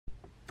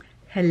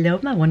Hello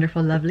my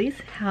wonderful lovelies,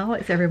 how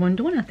is everyone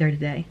doing out there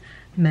today?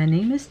 My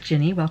name is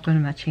Jenny. Welcome to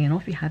my channel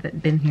if you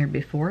haven't been here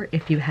before.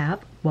 If you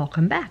have,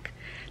 welcome back.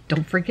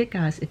 Don't forget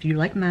guys, if you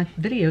like my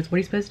videos, what are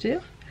you supposed to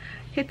do?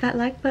 Hit that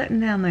like button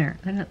down there.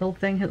 And that little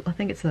thing, I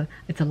think it's a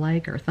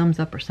like or a thumbs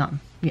up or something.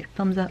 Yeah,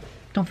 thumbs up.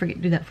 Don't forget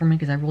to do that for me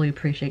because I really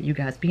appreciate you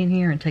guys being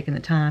here and taking the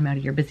time out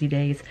of your busy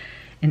days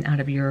and out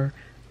of your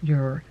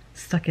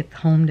stuck at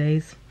home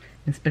days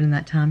and spending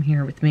that time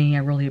here with me. I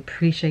really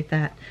appreciate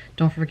that.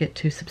 Don't forget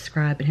to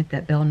subscribe and hit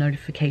that bell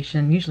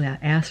notification. Usually I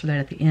ask for that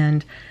at the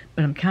end,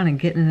 but I'm kind of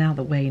getting it out of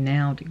the way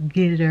now to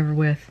get it over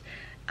with.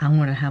 I'm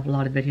going to have a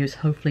lot of videos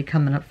hopefully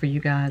coming up for you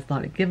guys, a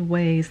lot of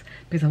giveaways,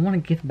 because I want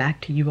to give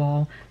back to you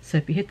all. So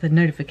if you hit the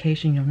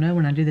notification, you'll know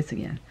when I do this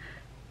again.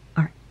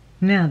 Alright,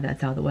 now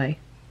that's out of the way.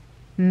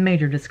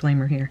 Major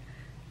disclaimer here.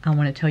 I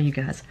want to tell you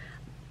guys,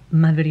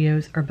 my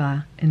videos are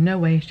by in no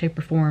way, shape,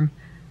 or form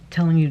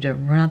telling you to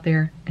run out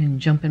there and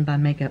jump and buy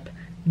makeup,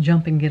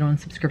 jump and get on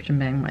subscription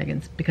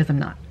bandwagons, because I'm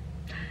not.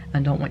 I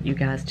don't want you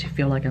guys to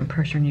feel like I'm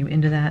pressuring you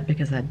into that,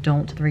 because I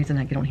don't. The reason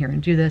I get on here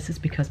and do this is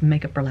because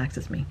makeup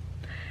relaxes me.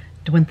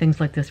 Doing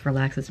things like this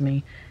relaxes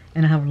me,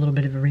 and I have a little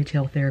bit of a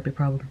retail therapy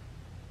problem.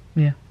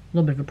 Yeah, a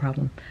little bit of a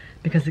problem,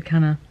 because it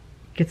kind of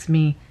gets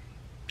me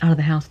out of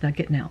the house without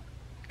getting out,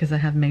 because I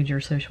have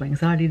major social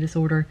anxiety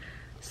disorder,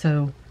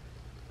 so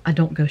I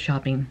don't go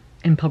shopping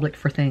in public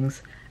for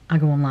things. I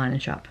go online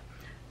and shop.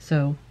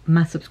 So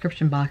my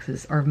subscription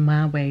boxes are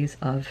my ways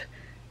of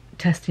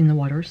testing the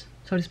waters,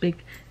 so to speak,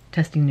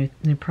 testing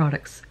new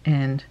products,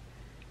 and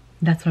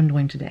that's what I'm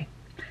doing today.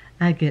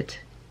 I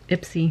get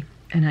Ipsy,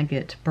 and I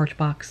get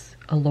Birchbox,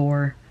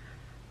 Allure,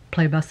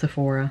 Play by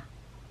Sephora,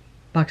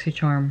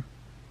 BoxyCharm,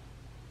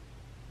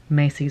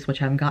 Macy's,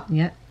 which I haven't gotten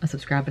yet. I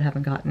subscribed but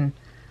haven't gotten.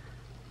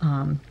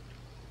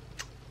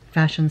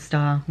 Fashion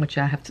Style, which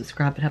I have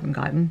subscribed but haven't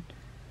gotten.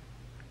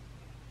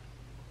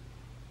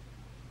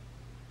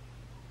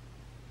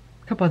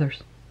 Couple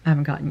others I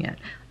haven't gotten yet,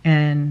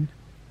 and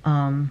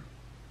my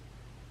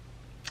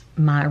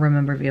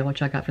Remember Reveal,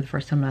 which I got for the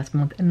first time last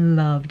month and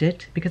loved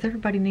it, because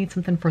everybody needs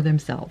something for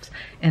themselves,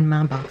 and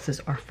my boxes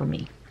are for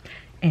me.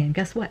 And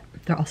guess what?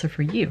 They're also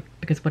for you,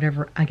 because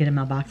whatever I get in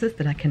my boxes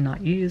that I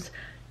cannot use,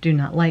 do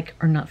not like,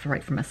 or not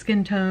right for my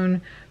skin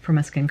tone, for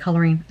my skin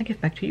coloring, I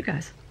give back to you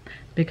guys.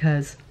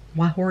 Because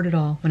why hoard it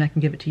all when I can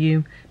give it to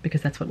you?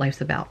 Because that's what life's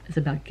about. It's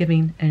about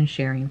giving and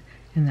sharing,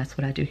 and that's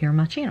what I do here on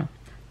my channel.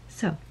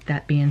 So,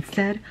 that being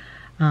said,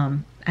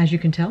 as you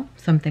can tell,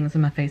 some things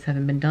on my face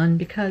haven't been done,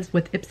 because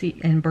with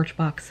Ipsy and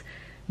Birchbox,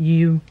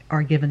 you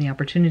are given the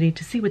opportunity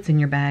to see what's in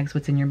your bags,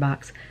 what's in your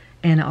box,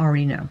 and I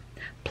already know.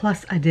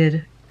 Plus, I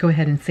did go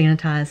ahead and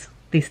sanitize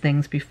these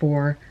things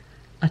before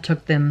I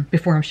took them,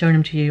 before I'm showing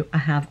them to you. I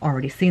have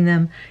already seen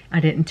them. I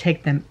didn't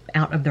take them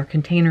out of their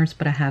containers,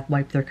 but I have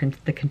wiped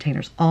the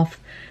containers off,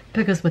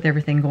 because with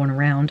everything going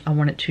around, I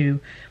wanted to,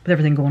 with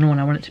everything going on,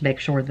 I wanted to make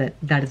sure that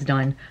that is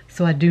done.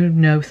 So I do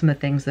know some of the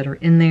things that are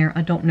in there.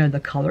 I don't know the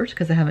colors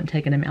because I haven't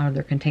taken them out of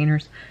their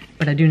containers,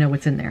 but I do know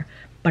what's in there.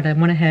 But I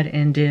went ahead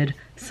and did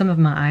some of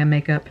my eye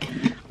makeup.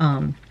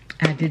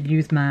 I did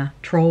use my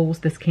Trolls.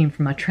 This came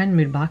from my Trend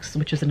Mood box,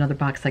 which is another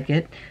box I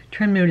get.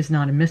 Trend Mood is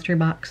not a mystery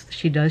box.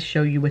 She does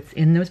show you what's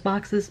in those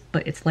boxes,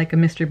 but it's like a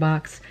mystery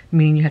box,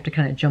 meaning you have to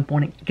kind of jump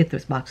on it and get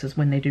those boxes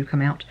when they do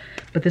come out.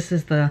 But this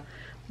is the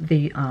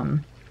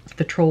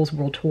Trolls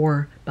World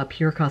Tour by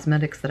Pure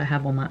Cosmetics that I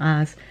have on my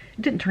eyes.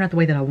 It didn't turn out the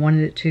way that I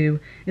wanted it to.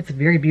 It's a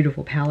very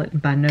beautiful palette,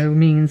 and by no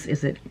means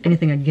is it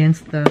anything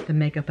against the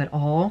makeup at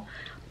all.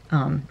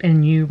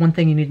 And one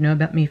thing you need to know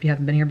about me, if you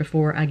haven't been here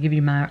before, I give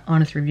you my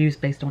honest reviews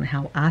based on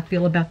how I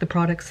feel about the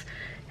products,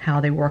 how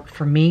they work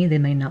for me. They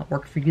may not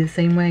work for you the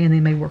same way, and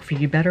they may work for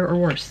you better or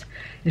worse.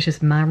 It's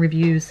just my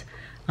reviews.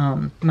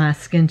 My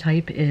skin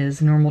type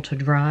is normal to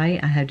dry.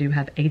 I do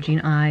have aging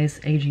eyes,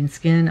 aging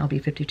skin. I'll be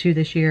 52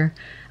 this year.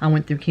 I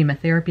went through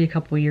chemotherapy a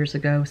couple of years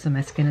ago, so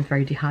my skin is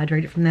very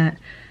dehydrated from that.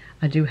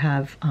 I do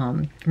have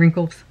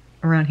wrinkles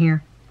around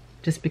here,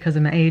 just because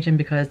of my age and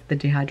because of the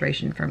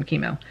dehydration from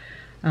chemo.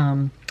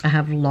 I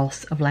have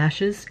loss of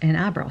lashes and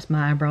eyebrows.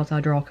 My eyebrows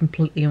I draw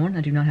completely on.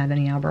 I do not have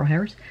any eyebrow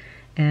hairs.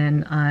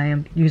 And I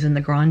am using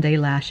the Grande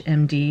Lash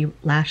MD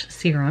Lash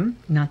Serum,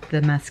 not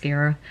the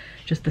mascara,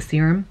 just the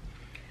serum.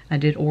 I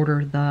did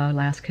order the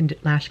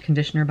lash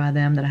conditioner by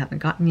them that I haven't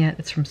gotten yet.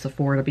 It's from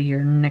Sephora. It'll be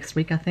here next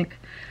week, I think.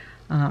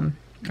 Or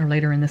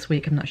later in this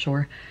week, I'm not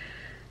sure.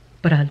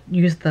 But I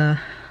used the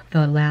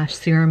lash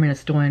serum and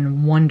it's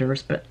doing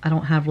wonders, but I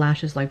don't have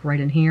lashes like right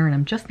in here, and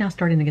I'm just now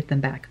starting to get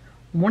them back.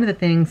 One of the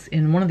things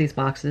in one of these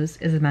boxes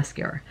is a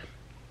mascara.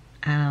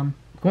 I'm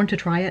going to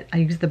try it. I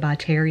use the by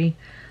Terry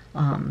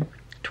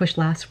Twist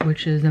Lash,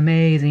 which is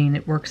amazing.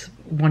 It works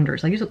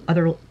wonders. I use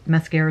other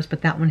mascaras,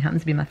 but that one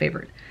happens to be my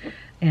favorite.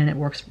 And it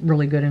works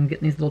really good in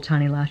getting these little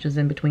tiny lashes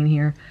in between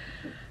here.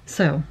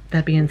 So,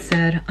 that being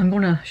said, I'm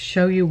going to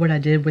show you what I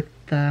did with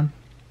the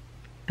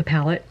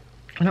palette.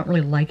 I don't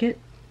really like it.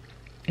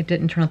 It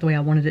didn't turn out the way I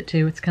wanted it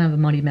to. It's kind of a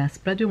muddy mess,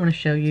 but I do want to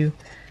show you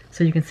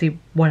so you can see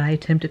what I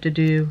attempted to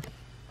do.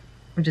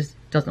 It just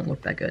doesn't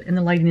look that good. And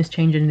the lighting is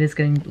changing. It is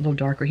getting a little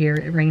darker here.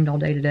 It rained all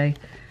day today.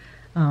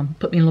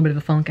 put me in a little bit of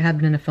a funk. I have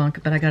been in a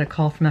funk, but I got a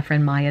call from my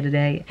friend Maya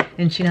today,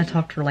 and she and I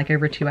talked for like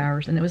over 2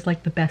 hours, and it was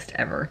like the best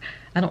ever.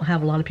 I don't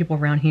have a lot of people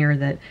around here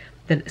that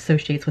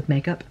associates with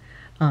makeup.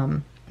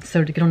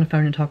 So to get on the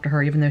phone and talk to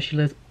her, even though she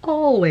lives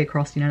all the way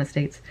across the United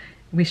States,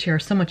 we share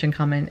so much in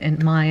common.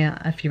 And Maya,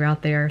 if you're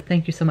out there,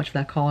 thank you so much for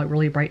that call. It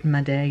really brightened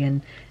my day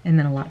and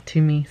meant a lot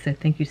to me. So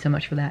thank you so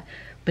much for that.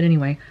 But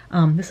anyway,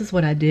 this is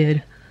what I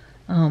did.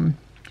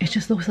 It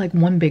just looks like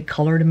one big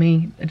color to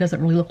me. It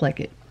doesn't really look like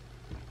it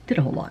did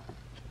a whole lot.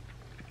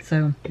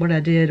 So what I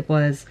did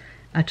was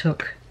I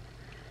took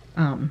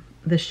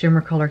this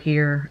shimmer color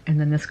here and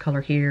then this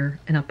color here,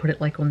 and I put it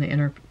like on the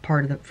inner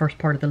part of the first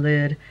part of the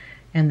lid.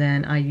 And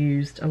then I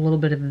used a little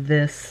bit of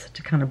this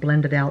to kind of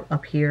blend it out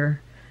up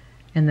here.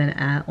 And then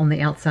on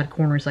the outside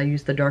corners, I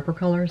used the darker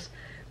colors,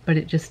 but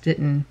it just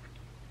didn't,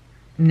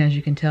 and as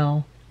you can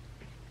tell,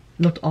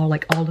 looked all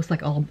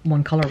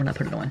one color when I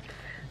put it on.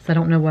 So I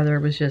don't know whether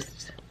it was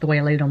just the way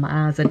I laid it on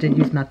my eyes. I did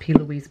use my P.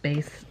 Louise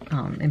base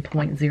in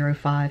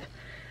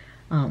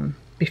 0.05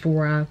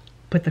 before I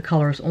put the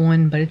colors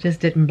on, but it just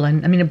didn't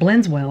blend. I mean, it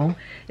blends well,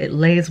 it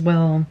lays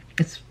well,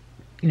 it's,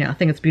 you know, I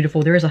think it's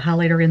beautiful. There is a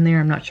highlighter in there.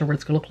 I'm not sure what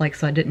it's going to look like,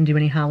 so I didn't do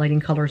any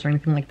highlighting colors or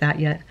anything like that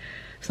yet.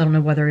 So I don't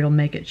know whether it'll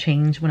make it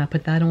change when I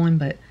put that on,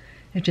 but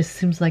it just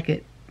seems like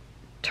it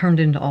turned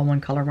into all one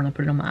color when I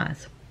put it on my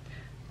eyes.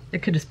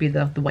 It could just be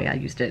the way I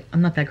used it.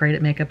 I'm not that great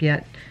at makeup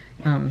yet.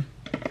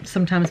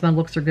 Sometimes my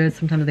looks are good,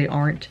 sometimes they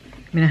aren't.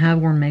 I mean, I have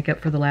worn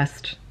makeup for the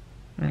last,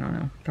 I don't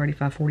know,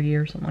 35, 40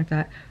 years, something like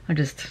that.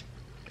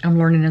 I'm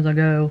learning as I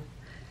go.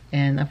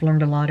 And I've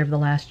learned a lot over the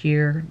last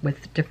year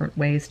with different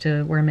ways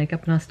to wear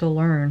makeup, and I still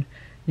learn.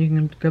 You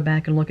can go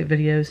back and look at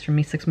videos from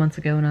me 6 months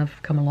ago, and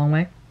I've come a long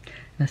way.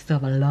 And I still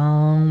have a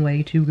long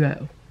way to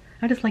go.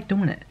 I just like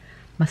doing it.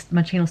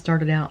 My channel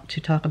started out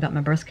to talk about my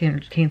breast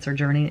cancer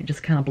journey. It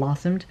just kind of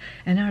blossomed.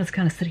 And now I just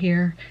kind of sit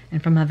here,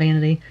 and from my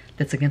vanity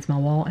that's against my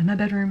wall in my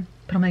bedroom,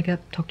 put on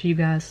makeup, talk to you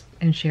guys,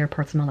 and share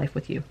parts of my life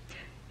with you.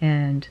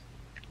 And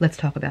let's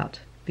talk about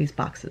these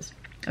boxes.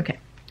 Okay.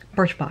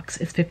 Birchbox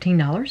is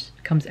 $15.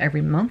 Comes every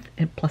month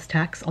and plus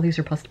tax. All these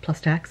are plus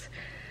tax.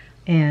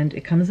 And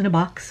it comes in a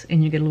box,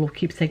 and you get a little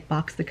keepsake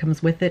box that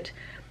comes with it.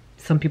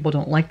 Some people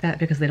don't like that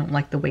because they don't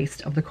like the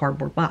waste of the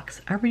cardboard box.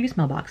 I reuse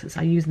my boxes.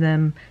 I use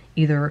them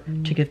either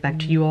to give back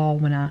to you all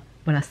when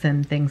I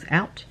send things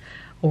out,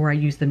 or I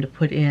use them to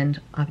put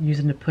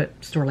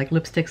store like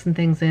lipsticks and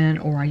things in,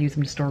 or I use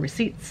them to store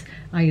receipts.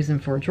 I use them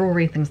for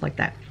jewelry, things like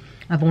that.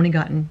 I've only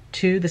gotten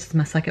 2. This is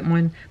my second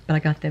one, but I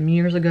got them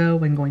years ago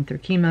when going through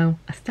chemo.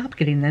 I stopped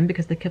getting them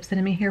because they kept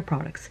sending me hair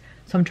products.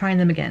 So I'm trying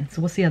them again.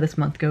 So we'll see how this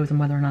month goes and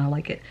whether or not I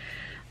like it.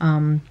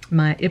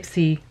 My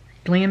Ipsy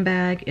Glam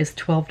bag is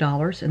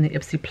 $12, and the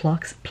Ipsy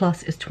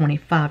Plus is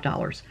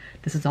 $25.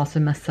 This is also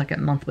my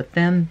second month with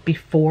them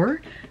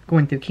before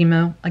going through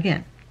chemo.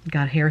 Again,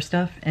 got hair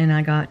stuff and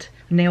I got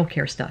nail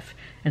care stuff.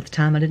 At the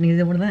time, I didn't need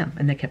either one of them,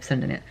 and they kept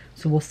sending it.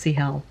 So we'll see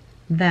how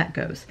that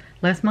goes.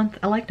 Last month,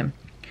 I liked them.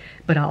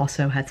 But I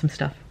also had some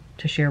stuff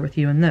to share with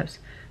you in those.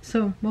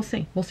 So we'll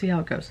see. We'll see how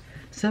it goes.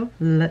 So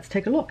let's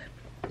take a look.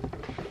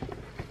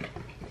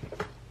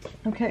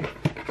 Okay.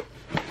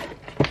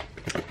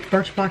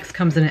 Birchbox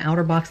comes in an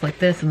outer box like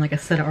this. And like I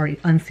said, I already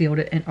unsealed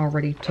it and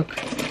already took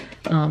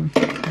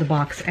the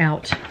box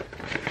out.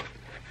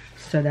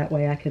 So that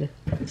way I could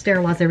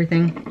sterilize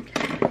everything.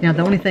 Now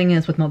the only thing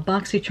is with my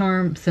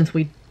BoxyCharm, since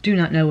we do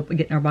not know what we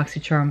get in our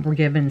BoxyCharm, we're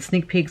given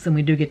sneak peeks, and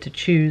we do get to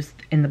choose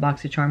in the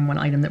BoxyCharm one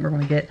item that we're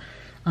going to get.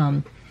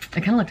 I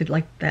kind of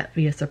like that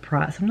be a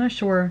surprise. I'm not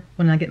sure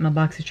when I get my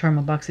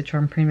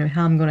BoxyCharm Premium,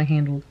 how I'm going to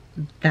handle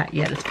that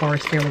yet as far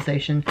as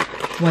sterilization.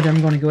 Whether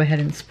I'm going to go ahead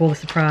and spoil the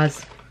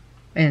surprise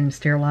and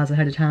sterilize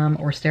ahead of time,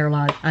 or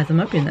sterilize as I'm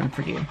opening them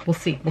for you. We'll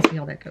see. We'll see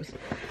how that goes.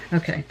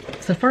 Okay,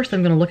 so first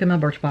I'm going to look at my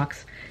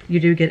Birchbox. You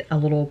do get a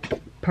little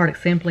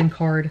product sampling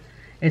card.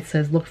 It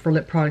says, look for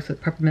lip products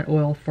with peppermint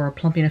oil for a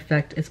plumping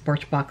effect. It's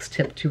Birchbox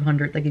tip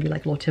 200. They give you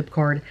like a little tip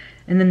card.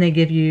 And then they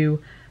give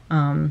you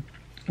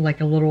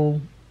like a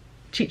little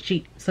cheat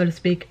sheet, so to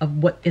speak,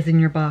 of what is in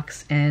your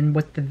box and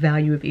what the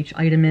value of each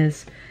item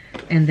is.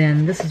 And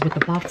then this is what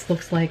the box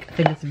looks like. I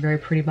think it's a very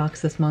pretty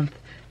box this month.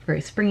 Very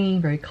springy,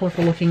 very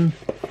colorful looking.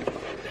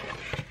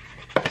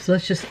 So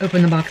let's just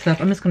open the box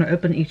up. I'm just going to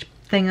open each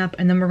thing up,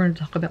 and then we're going to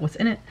talk about what's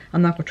in it.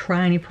 I'm not going to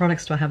try any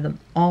products till I have them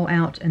all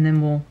out, and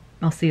then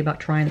I'll see about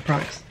trying the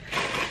products.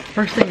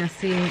 First thing I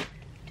see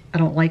I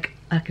don't like,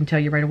 I can tell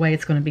you right away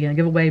it's going to be a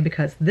giveaway,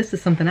 because this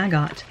is something I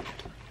got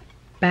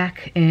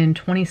back in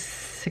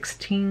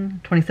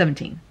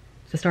 2017.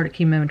 So I started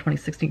chemo in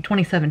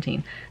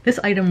 2017. This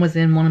item was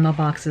in one of my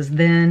boxes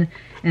then,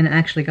 and I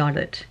actually got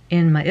it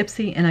in my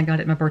Ipsy, and I got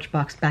it in my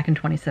Birchbox back in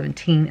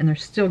 2017, and they're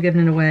still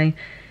giving it away.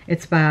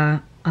 It's by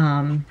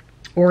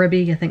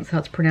Oribe, I think that's how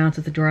it's pronounced.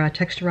 It's a dry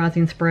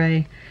texturizing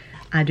spray.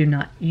 I do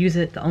not use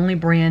it. The only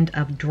brand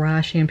of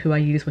dry shampoo I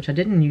use, which I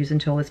didn't use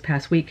until this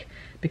past week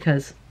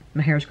because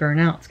my hair's growing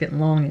out, it's getting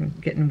long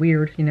and getting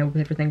weird, you know, with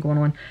everything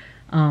going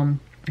on.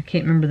 I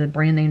can't remember the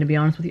brand name, to be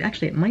honest with you.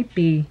 Actually, it might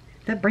be,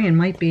 that brand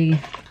might be,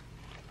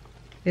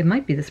 it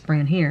might be this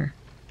brand here.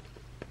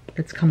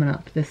 that's coming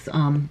up. This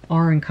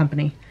R &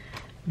 Company.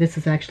 This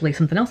is actually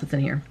something else that's in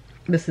here.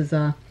 This is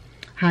a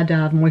High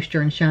Dive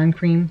Moisture and Shine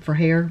Cream for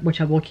hair,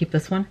 which I will keep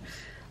this one.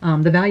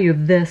 The value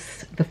of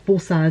this, the full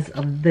size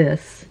of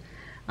this,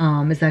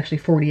 is actually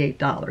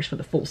 $48 for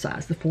the full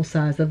size. The full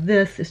size of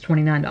this is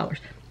 $29.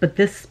 But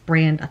this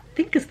brand, I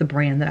think, is the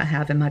brand that I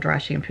have in my dry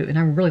shampoo, and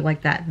I really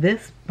like that.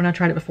 This, when I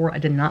tried it before, I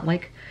did not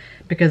like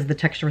because of the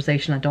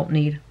texturization I don't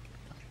need,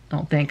 I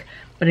don't think.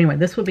 But anyway,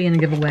 this will be in a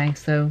giveaway,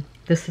 so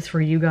this is for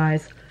you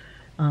guys.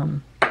 So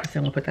I'm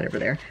going to put that over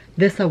there.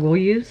 This I will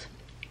use.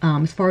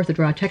 As far as the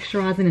dry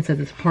texturizing, it says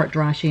it's part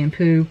dry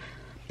shampoo,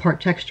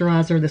 part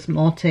texturizer. This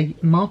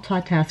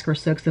multitasker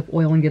soaks up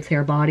oil and gives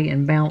hair body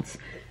and bounce.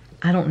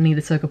 I don't need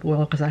to soak up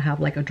oil because I have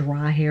like a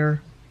dry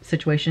hair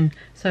situation.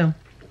 So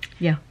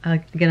yeah,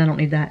 again, I don't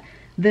need that.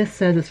 This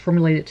says it's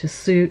formulated to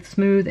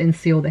smooth and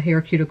seal the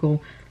hair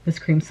cuticle. This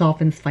cream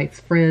softens, fights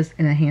frizz,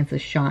 and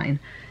enhances shine.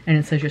 And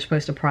it says you're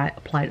supposed to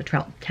apply it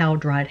to towel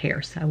dried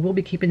hair. So I will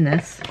be keeping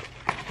this.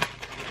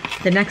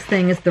 The next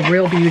thing is the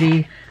Real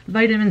Beauty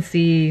Vitamin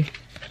C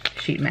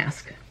Sheet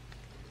Mask.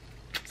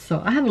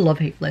 So I have a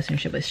love-hate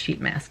relationship with sheet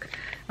mask.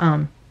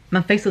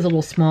 My face is a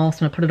little small,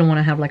 so when I put it on when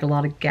I have like a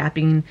lot of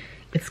gapping,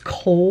 it's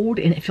cold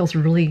and it feels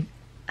really,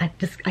 I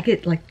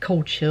get like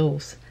cold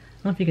chills.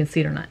 I don't know if you can see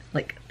it or not,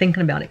 like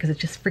thinking about it, because it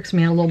just freaks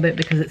me out a little bit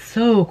because it's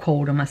so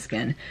cold on my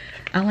skin.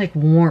 I like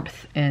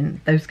warmth and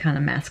those kind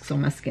of masks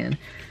on my skin.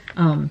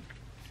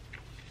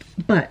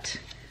 But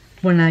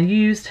when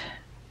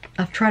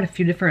I've tried a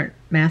few different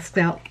masks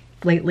out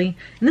lately,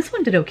 and this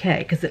one did okay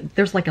because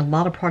there's like a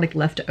lot of product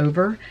left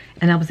over,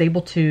 and I was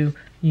able to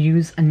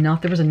use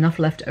enough. There was enough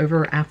left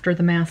over after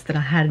the mask that I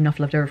had enough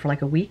left over for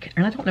like a week,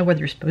 and I don't know whether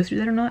you're supposed to do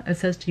that or not. It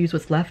says to use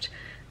what's left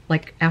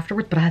like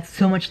afterwards, but I had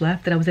so much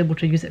left that I was able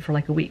to use it for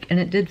like a week, and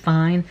it did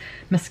fine.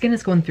 My skin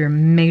is going through a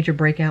major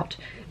breakout,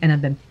 and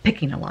I've been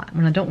picking a lot.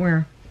 When I don't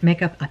wear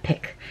makeup, I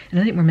pick, and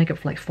I didn't wear makeup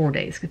for like 4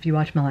 days. If you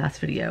watch my last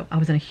video, I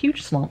was in a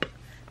huge slump,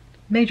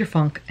 major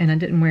funk, and I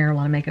didn't wear a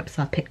lot of makeup,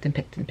 so I picked and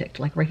picked and picked,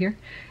 like right here.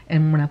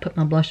 And when I put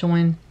my blush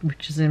on,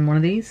 which is in one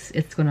of these,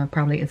 it's going to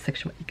probably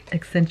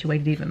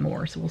accentuate it even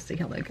more, so we'll see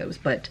how that goes.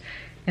 But,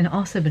 and I've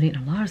also been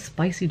eating a lot of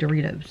spicy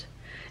Doritos.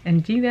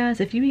 And do you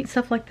guys, if you eat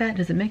stuff like that,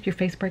 does it make your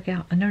face break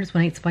out? I noticed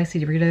when I ate spicy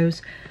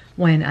Doritos,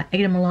 when I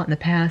ate them a lot in the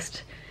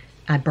past,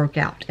 I broke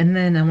out. And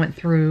then I went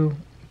through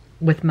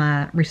with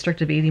my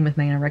restrictive eating, with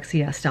my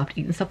anorexia, I stopped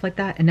eating stuff like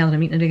that, and now that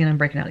I'm eating it again, I'm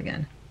breaking out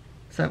again.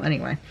 So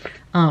anyway,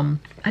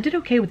 I did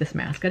okay with this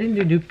mask. I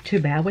didn't do too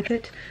bad with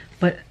it,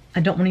 but I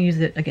don't want to use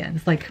it again.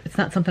 It's like, it's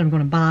not something I'm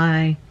going to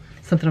buy,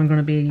 something I'm going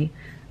to be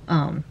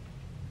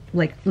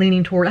like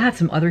leaning toward. I have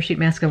some other sheet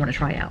masks I want to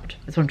try out.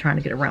 That's what I'm trying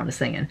to get around to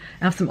saying.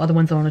 I have some other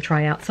ones I want to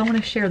try out, so I want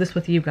to share this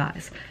with you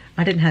guys.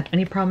 I didn't have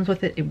any problems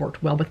with it. It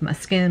worked well with my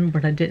skin,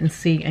 but I didn't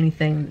see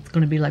anything that's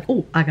going to be like,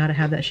 oh, I got to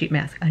have that sheet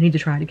mask. I need to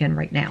try it again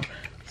right now.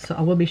 So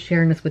I will be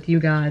sharing this with you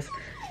guys.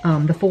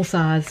 The full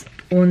size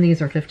on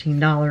these are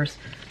 $15.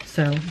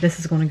 So this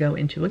is going to go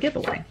into a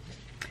giveaway.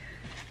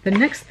 The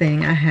next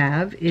thing I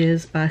have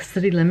is by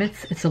City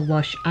Limits. It's a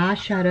Lush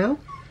eyeshadow,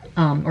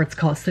 or it's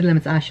called City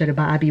Limits Eyeshadow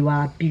by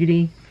IBY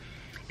Beauty.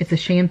 It's a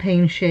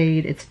champagne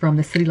shade. It's from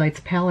the City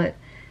Lights palette.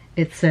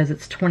 It says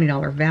it's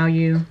 $20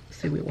 value.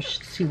 So we will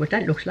see what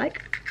that looks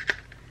like.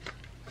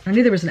 I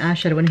knew there was an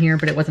eyeshadow in here,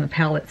 but it wasn't a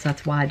palette, so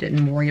that's why I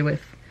didn't worry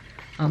with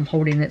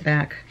holding it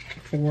back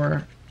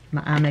for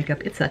my eye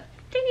makeup. It's a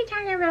teeny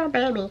tiny little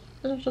baby.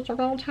 It's just a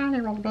little tiny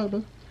little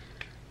baby.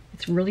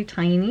 It's really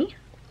tiny,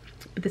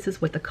 but this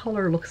is what the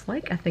color looks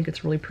like. I think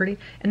it's really pretty,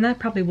 and that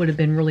probably would have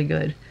been really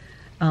good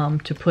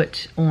to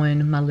put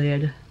on my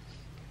lid.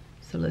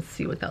 So let's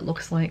see what that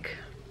looks like.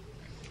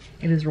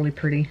 It is really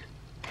pretty.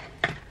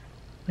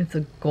 It's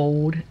a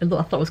gold. I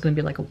thought it was going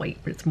to be like a white,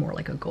 but it's more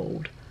like a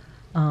gold.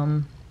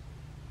 And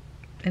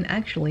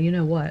actually, you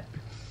know what?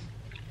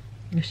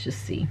 Let's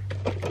just see.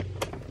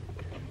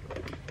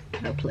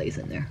 That plays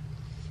in there.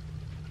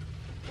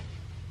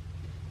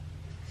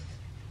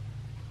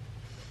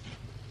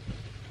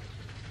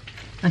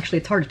 Actually,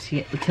 it's hard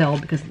to tell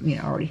because, you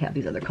know, I already have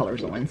these other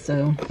colors on,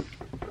 so.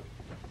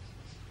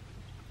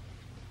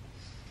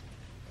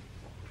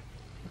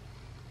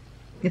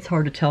 It's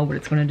hard to tell what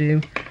it's going to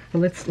do. But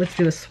let's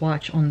do a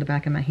swatch on the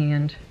back of my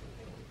hand.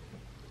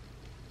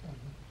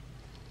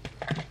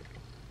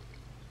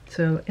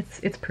 So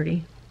it's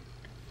pretty.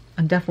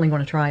 I'm definitely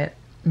going to try it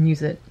and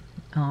use it.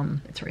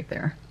 It's right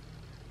there.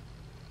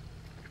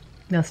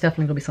 That's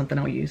definitely going to be something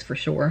I'll use for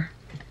sure.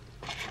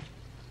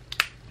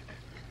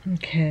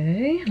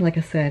 Okay, like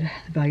I said,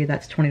 the value,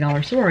 that's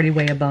 $20. So we're already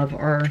way above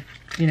our,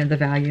 you know, the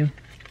value.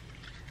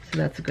 So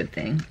that's a good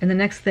thing. And the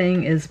next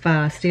thing is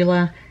by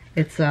Stila.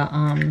 It's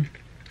a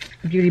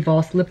Beauty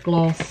Boss lip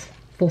gloss.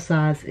 Full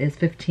size is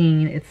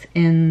 $15. It's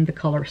in the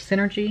color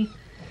Synergy.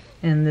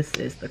 And this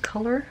is the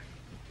color.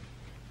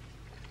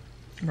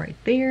 Right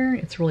there.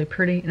 It's really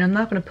pretty. And I'm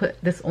not going to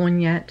put this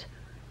on yet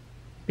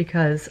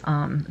because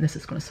this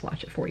is going to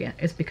swatch it for you.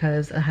 It's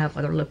because I have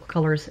other lip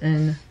colors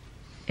in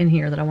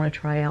here that I want to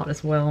try out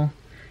as well.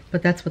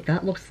 But that's what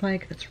that looks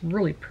like. That's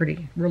really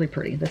pretty, really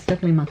pretty. That's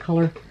definitely my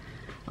color.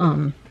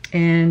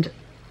 And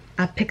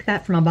I picked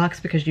that from my box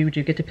because you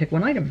do get to pick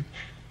one item.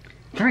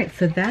 All right,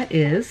 so that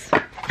is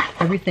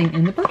everything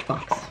in the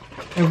Birchbox.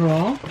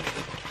 Overall,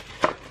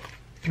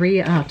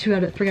 3 out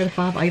of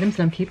 5 items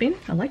that I'm keeping.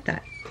 I like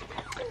that.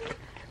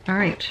 All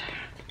right,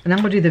 and I'm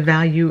gonna do the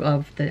value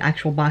of the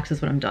actual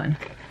boxes when I'm done.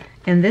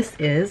 And this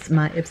is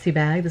my Ipsy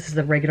bag. This is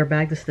the regular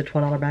bag. This is the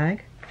 $12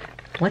 bag.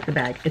 I like the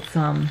bag. It's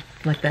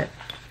like that,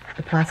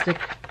 the plastic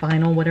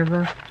vinyl,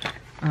 whatever.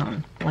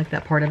 I like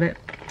that part of it.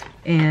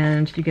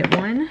 And you get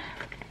 1,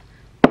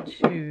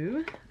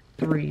 2,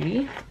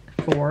 3,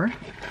 4,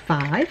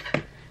 5.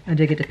 I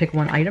did get to pick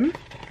one item.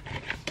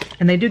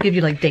 And they do give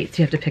you like dates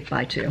you have to pick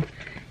by too.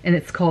 And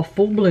it's called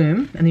Full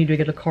Bloom, and you do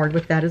get a card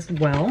with that as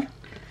well.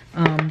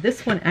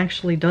 This one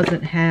actually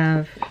doesn't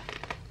have,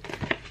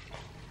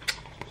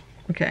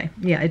 okay,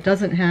 yeah, it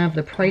doesn't have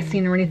the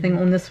pricing or anything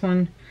on this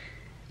one.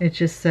 It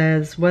just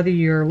says, whether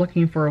you're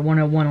looking for a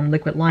 101 on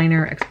liquid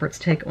liner, experts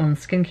take on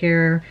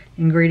skincare,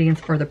 ingredients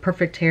for the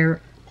perfect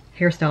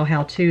hairstyle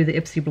how-to, the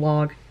Ipsy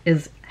blog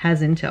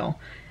has intel.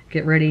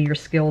 Get ready, your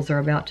skills are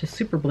about to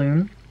super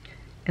bloom.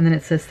 And then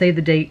it says, save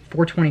the date,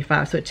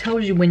 4/25. So it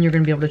tells you when you're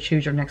going to be able to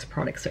choose your next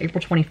product. So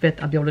April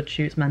 25th, I'll be able to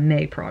choose my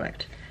May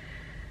product.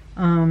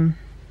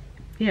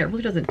 Yeah, it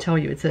really doesn't tell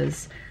you. It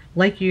says,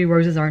 like you,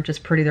 roses aren't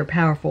just pretty, they're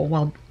powerful.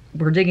 While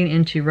we're digging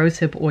into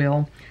rosehip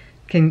oil,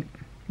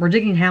 we're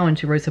digging how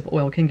into rosehip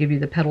oil can give you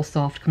the petal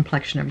soft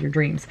complexion of your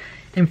dreams.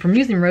 And from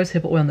using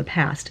rosehip oil in the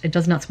past, it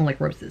does not smell like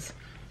roses.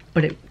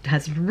 But it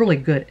has really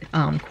good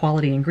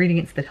quality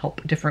ingredients that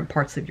help different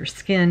parts of your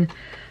skin.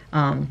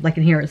 Like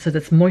in here, it says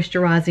it's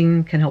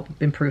moisturizing, can help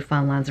improve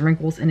fine lines and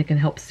wrinkles, and it can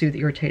help soothe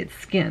irritated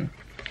skin.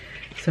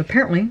 So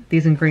apparently,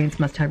 these ingredients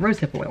must have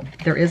rosehip oil.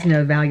 There is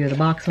no value of the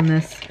box on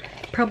this.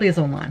 Probably is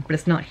online, but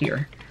it's not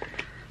here.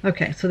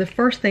 Okay, so the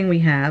first thing we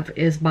have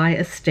is by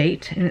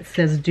Estate, and it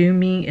says Do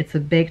Me. It's a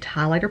baked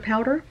highlighter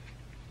powder.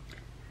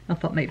 I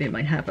thought maybe it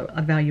might have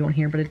a value on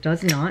here, but it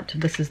does not.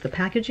 This is the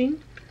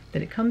packaging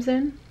that it comes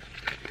in.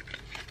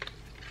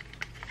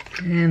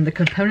 And the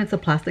component's a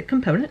plastic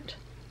component.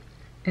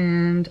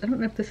 And I don't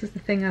know if this is the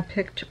thing I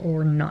picked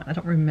or not. I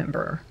don't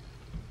remember.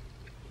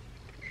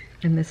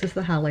 And this is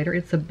the highlighter.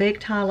 It's a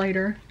baked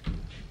highlighter.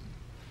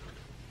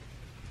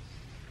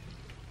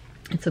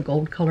 It's a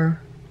gold color.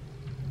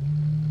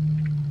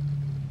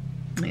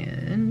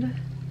 And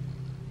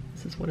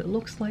this is what it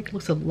looks like. It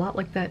looks a lot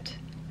like that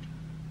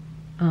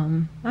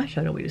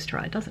eyeshadow we just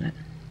tried, doesn't it?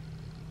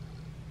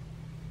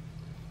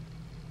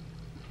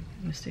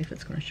 Let's see if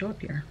it's going to show up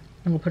here.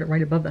 And we'll put it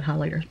right above the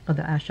highlighter of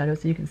the eyeshadow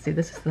so you can see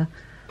this is the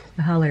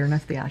highlighter and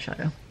that's the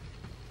eyeshadow.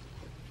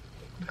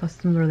 Look how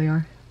similar they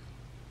are.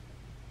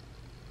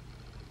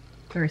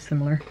 Very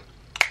similar.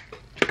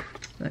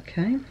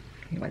 Okay,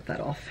 you wipe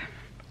that off.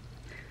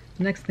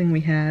 The next thing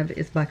we have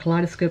is by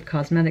Kaleidoscope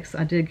Cosmetics.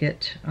 I did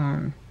get,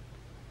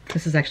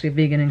 this is actually a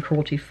vegan and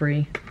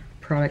cruelty-free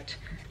product.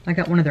 I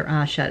got one of their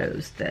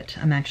eyeshadows that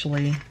I'm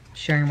actually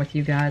sharing with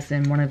you guys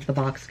in one of the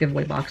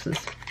giveaway boxes.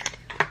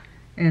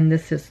 And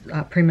this is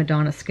Prima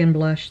Donna Skin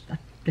Blush.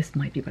 This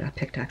might be what I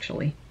picked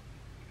actually.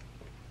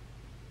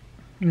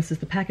 And this is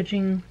the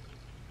packaging.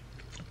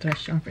 Did I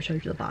show you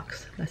the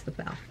box? That's the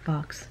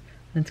box.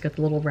 And it's got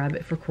the little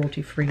rabbit for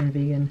cruelty-free and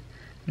vegan.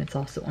 And it's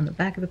also on the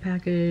back of the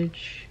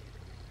package.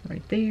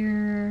 Right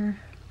there.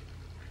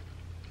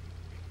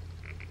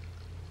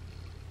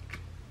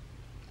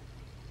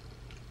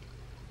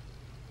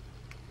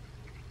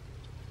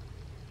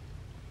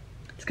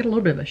 It's got a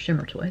little bit of a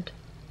shimmer to it.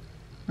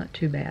 Not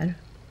too bad.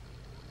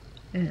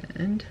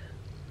 And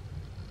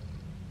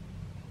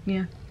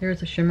yeah,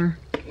 there's a shimmer.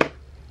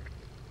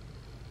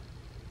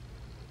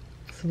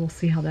 So we'll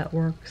see how that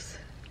works.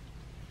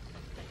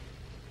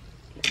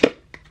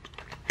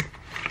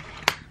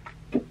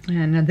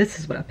 And now this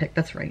is what I picked.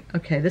 That's right.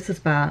 Okay, this is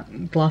by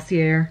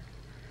Glossier.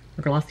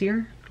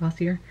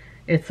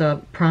 It's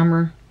a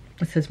primer.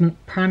 It says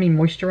priming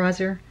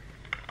moisturizer.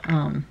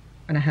 And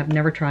I have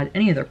never tried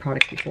any of their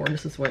products before.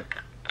 This is what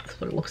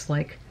it looks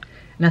like.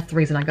 And that's the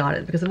reason I got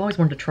it, because I've always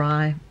wanted to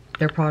try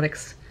their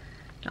products.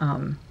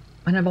 And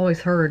I've always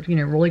heard, you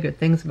know, really good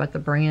things about the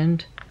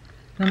brand.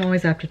 And I'm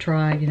always apt to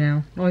try, you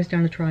know, always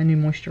down to try a new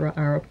moisturizer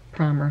or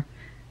primer.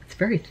 It's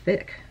very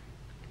thick.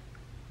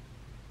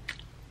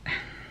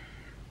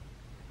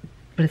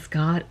 But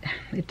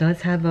it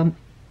does have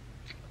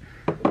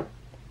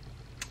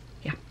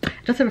yeah,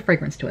 it does have a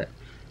fragrance to it.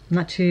 I'm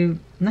not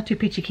too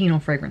peachy keen on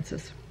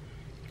fragrances.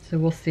 So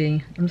we'll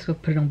see. I'm just gonna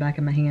put it on the back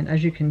of my hand.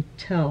 As you can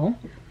tell,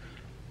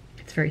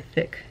 it's very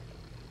thick,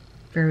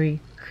 very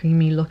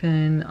creamy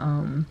looking,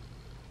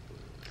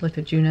 like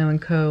the Juno &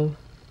 Co.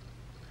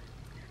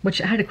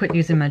 Which I had to quit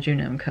using my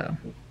Juno & Co.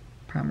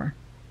 primer.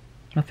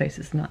 My face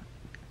is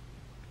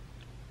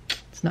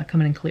it's not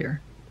coming in clear.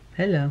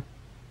 Hello.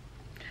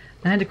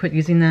 I had to quit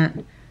using that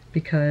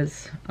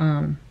because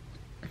I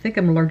think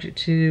I'm allergic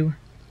to,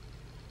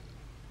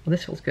 well,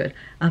 this feels good.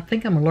 I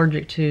think I'm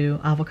allergic to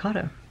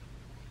avocado.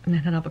 And I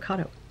had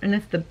avocado. And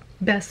it's the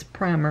best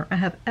primer I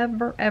have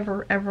ever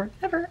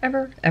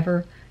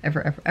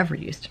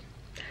used.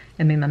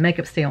 It made my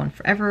makeup stay on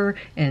forever,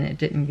 and it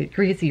didn't get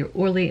greasy or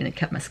oily, and it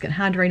kept my skin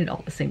hydrated all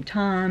at the same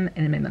time,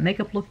 and it made my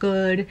makeup look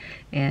good,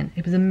 and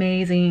it was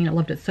amazing. I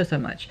loved it so, so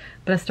much.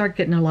 But I started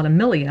getting a lot of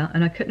milia,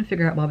 and I couldn't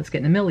figure out why I was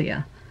getting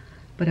milia,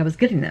 but I was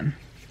getting them.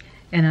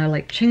 And I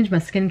like changed my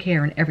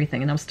skincare and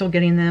everything, and I was still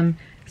getting them,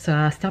 so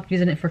I stopped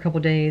using it for a couple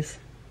days,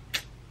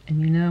 and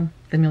you know,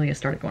 the milia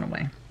started going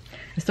away.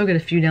 I still get a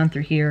few down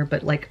through here,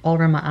 but like all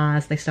around my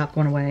eyes, they stopped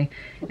going away.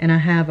 And I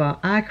have a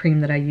eye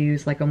cream that I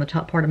use like on the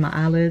top part of my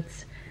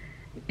eyelids.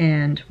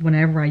 And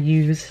whenever I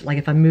use, like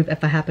if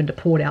I happen to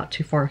pull it out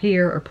too far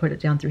here or put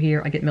it down through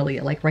here, I get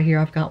milia. Like right here,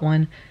 I've got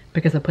one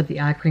because I put the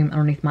eye cream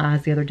underneath my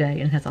eyes the other day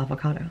and it has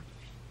avocado.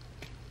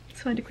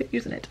 So I had to quit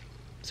using it.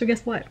 So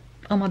guess what?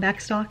 All my back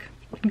stock,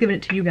 I'm giving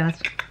it to you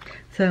guys.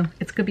 So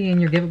it's gonna be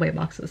in your giveaway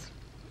boxes.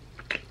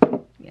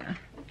 Yeah.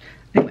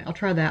 Anyway, I'll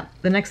try that.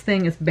 The next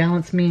thing is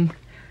Balance Me.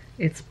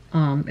 It's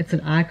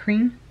an eye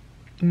cream.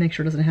 Make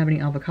sure it doesn't have any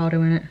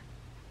avocado in it.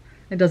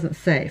 It doesn't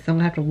say, so I'm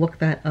gonna have to look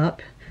that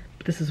up.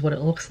 But this is what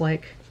it looks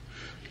like.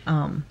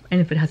 And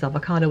if it has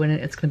avocado in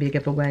it, it's gonna be a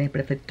giveaway.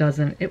 But if it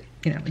doesn't,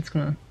 it's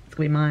gonna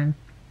be mine.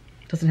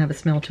 It doesn't have a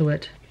smell to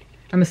it.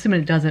 I'm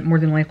assuming it doesn't. More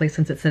than likely,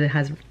 since it said it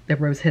has the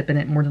rose hip in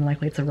it, more than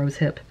likely it's a rose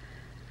hip.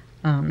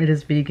 It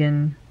is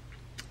vegan,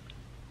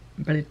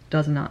 but it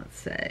does not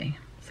say.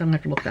 So I'm gonna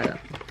have to look that up.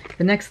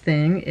 The next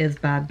thing is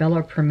by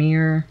Bella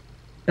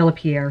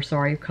Pierre,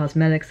 sorry,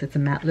 Cosmetics. It's a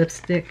matte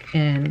lipstick,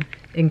 and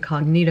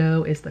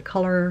Incognito is the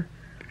color.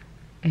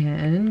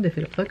 And if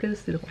it'll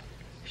focus, it'll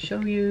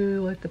show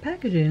you what the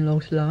packaging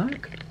looks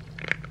like.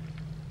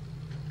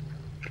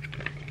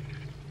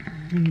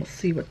 And we'll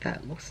see what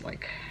that looks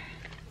like.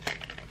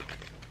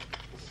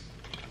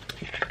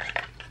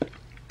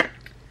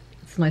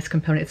 It's a nice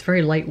component. It's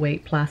very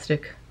lightweight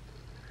plastic.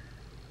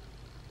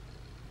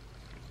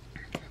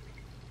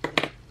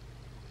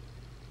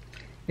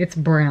 It's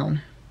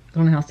brown. I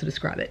don't know how else to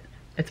describe it.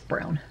 It's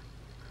brown.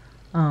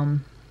 I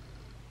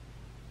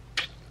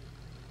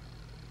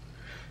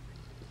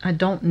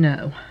don't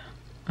know.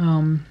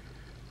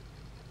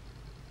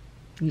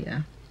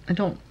 Yeah, I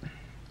don't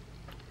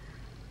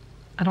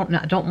know.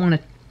 I don't want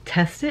to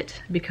test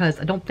it because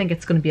I don't think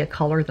it's going to be a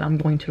color that I'm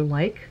going to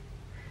like.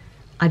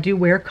 I do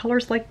wear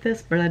colors like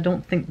this, but I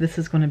don't think this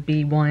is going to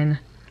be one.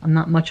 I'm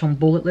not much on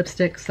bullet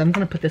lipstick, so I'm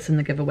going to put this in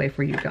the giveaway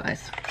for you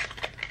guys.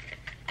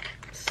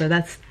 So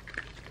that's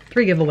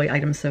 3 giveaway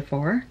items so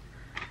far.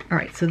 All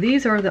right, so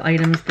these are the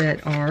items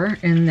that are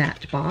in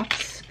that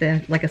box.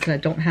 That, like I said, I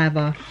don't have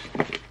a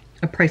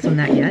price on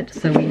that yet.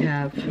 So we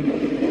have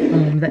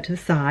that to the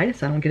side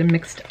so I don't get them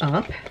mixed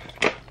up.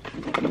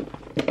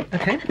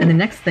 Okay, and the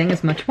next thing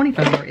is my $25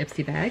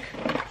 Ipsy bag.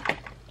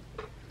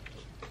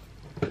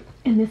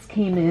 And this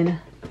came in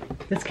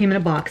a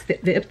box.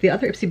 The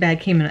other Ipsy bag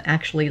came in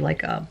actually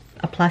like a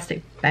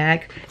plastic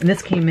bag, and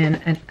this came in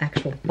an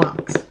actual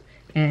box.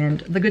 And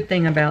the good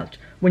thing about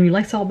when you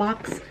Lysol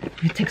box,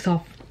 it takes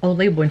off all the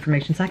label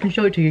information, so I can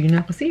show it to you. You know,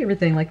 I can see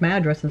everything, like my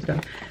address and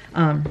stuff.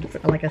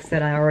 Like I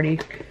said, I already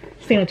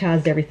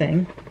sanitized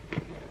everything.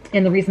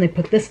 And the reason they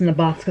put this in the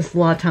box, because a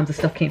lot of times the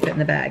stuff can't fit in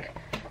the bag.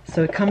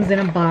 So it comes in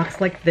a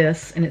box like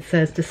this, and it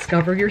says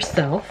 "Discover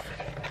Yourself"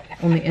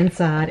 on the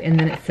inside, and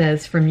then it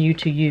says "From You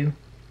to You,"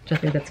 which I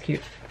think that's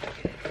cute.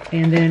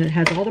 And then it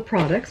has all the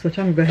products, which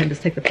I'm gonna go ahead and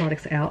just take the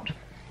products out.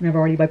 And I've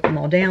already wiped them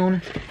all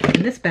down.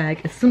 And this bag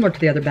is similar to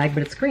the other bag,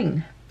 but it's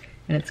green.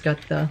 And it's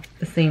got the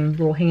same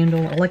little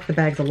handle. I like the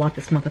bags a lot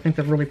this month. I think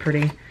they're really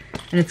pretty.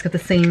 And it's got the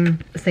same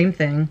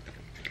thing.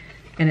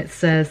 And it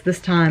says, this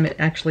time it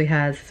actually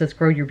has, it says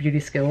 "Grow Your Beauty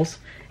Skills."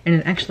 And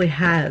it actually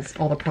has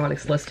all the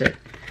products listed.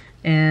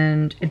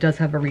 And it does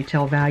have a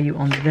retail value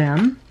on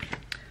them.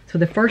 So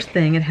the first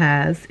thing it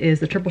has is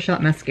the Triple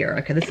Shot Mascara.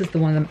 Okay, this is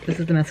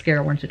the mascara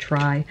I wanted to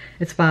try.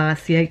 It's by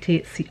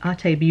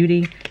Ciate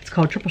Beauty. It's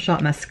called Triple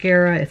Shot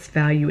Mascara. Its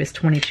value is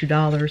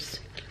 $22.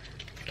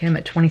 Okay, I'm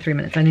at 23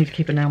 minutes. I need to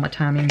keep an eye on my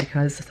timing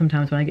because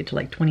sometimes when I get to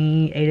like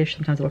 28-ish,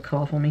 sometimes it'll cut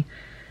off on me.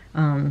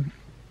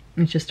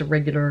 It's just a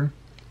regular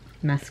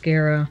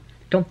mascara.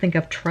 Don't think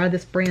I've tried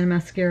this brand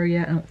mascara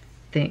yet. I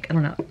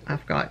don't know.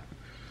 I've got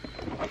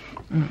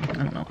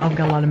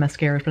a lot of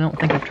mascaras, but I don't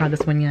think I've tried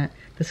this one yet.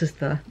 This is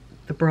the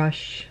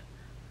brush.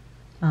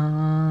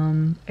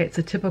 It's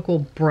a typical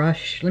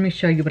brush. Let me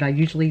show you what I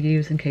usually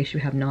use in case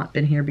you have not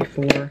been here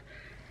before.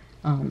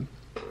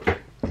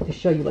 To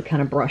show you what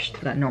kind of brush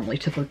that I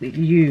typically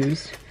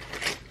use,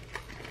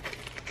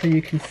 so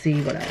you can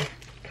see what I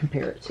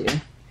compare it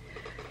to.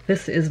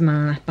 This is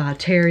by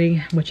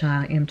Terry, which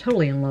I am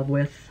totally in love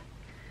with.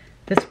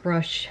 This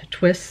brush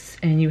twists,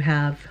 and you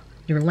have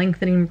your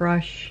lengthening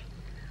brush,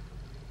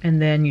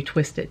 and then you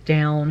twist it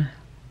down,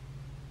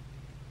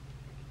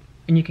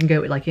 and you can go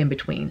like in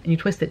between, and you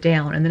twist it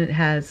down, and then it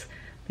has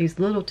these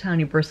little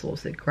tiny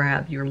bristles that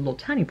grab your little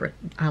tiny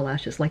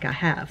eyelashes like I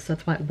have, so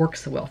that's why it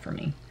works so well for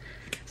me.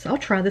 So I'll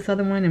try this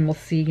other one and we'll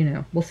see,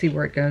 we'll see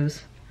where it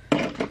goes.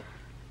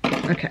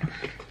 Okay,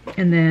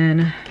 and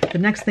then the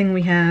next thing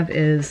we have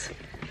is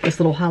this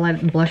little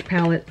highlight and blush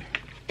palette.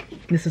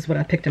 This is what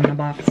I picked in my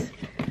box.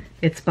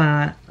 It's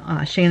by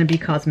Shanna B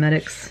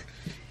Cosmetics,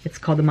 It's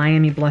called the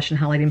Miami Blush and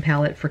Highlighting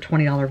Palette for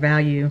 $20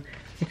 value.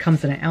 It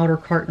comes in an outer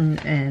carton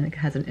and it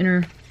has an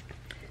inner.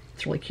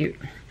 It's really cute.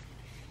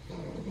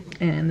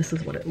 And this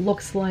is what it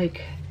looks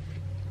like.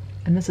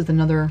 And this is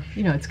another,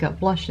 you know, it's got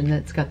blush and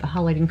it's got the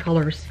highlighting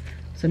colors.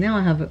 So now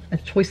I have a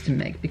choice to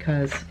make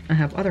because I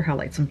have other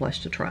highlights and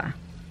blush to try.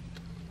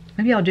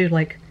 Maybe I'll do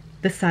like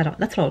this side.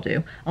 That's what I'll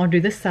do. I'll do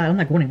this side. I'm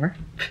not going anywhere.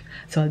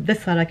 So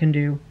this side I can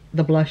do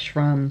the blush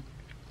from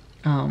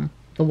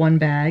the one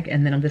bag,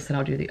 and then on this side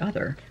I'll do the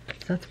other.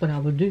 So that's what I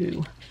will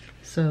do.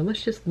 So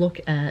let's just look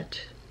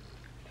at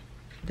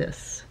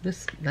this.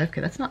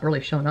 Okay, that's not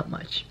really showing up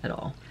much at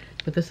all.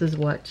 But this is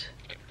what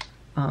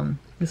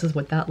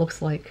that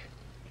looks like.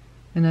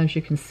 And as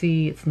you can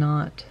see, it's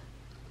not,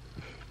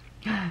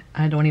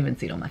 I don't even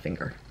see it on my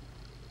finger.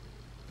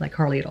 Like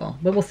hardly at all.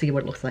 But we'll see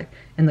what it looks like.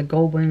 And the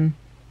gold one,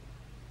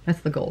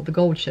 that's the gold. The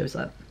gold shows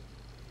up.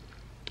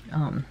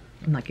 I'm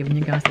not giving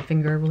you guys the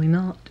finger, really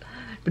not.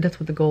 But that's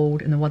what the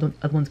gold and the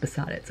other one's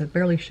beside it. So it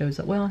barely shows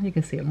up. Well, you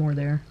can see it more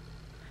there.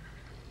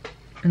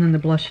 And then the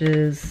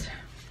blushes,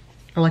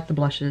 I like the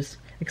blushes.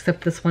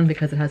 Except this one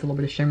because it has a little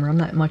bit of shimmer. I'm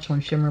not much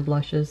on shimmer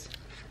blushes.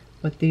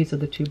 But these are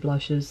the two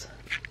blushes.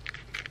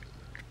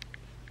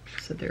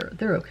 So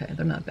they're okay.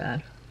 They're not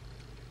bad.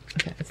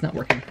 Okay, it's not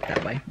working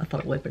that way. I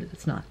thought it would, but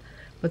it's not.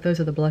 But those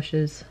are the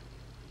blushes.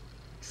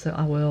 So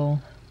I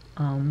will,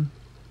 I'll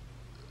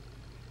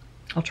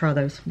try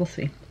those. We'll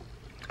see.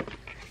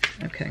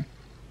 Okay.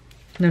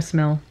 No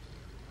smell.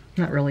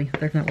 Not really.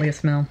 There's not really a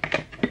smell.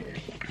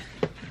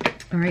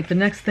 Alright, the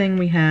next thing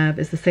we have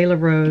is the Sailor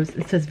Rose.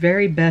 It says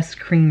Very Best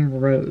Cream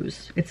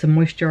Rose. It's a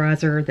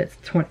moisturizer that's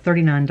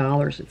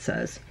 $39, it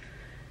says.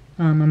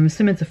 I'm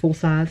assuming it's a full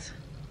size.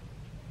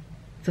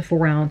 It's a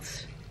 4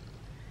 ounce.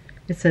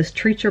 It says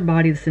treat your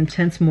body with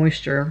intense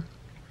moisture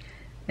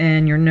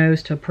and your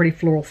nose to a pretty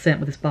floral scent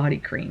with this body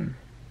cream.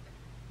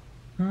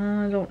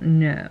 I don't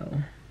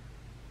know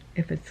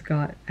if it's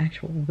got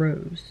actual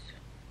rose.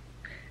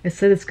 It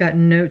said it's got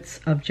notes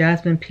of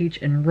jasmine, peach,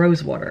 and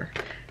rose water.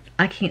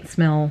 I can't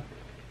smell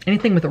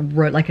anything with a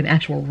like an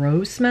actual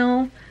rose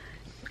smell.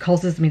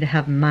 Causes me to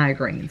have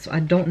migraines. So I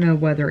don't know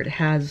whether it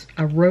has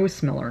a rose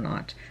smell or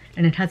not.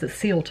 And it has a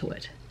seal to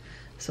it.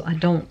 So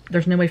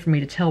there's no way for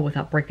me to tell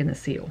without breaking the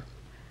seal.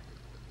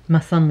 My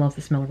son loves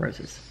the smell of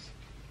roses.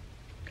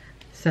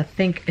 So I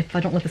think if I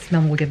don't like the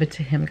smell, we'll give it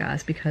to him,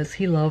 guys, because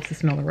he loves the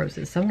smell of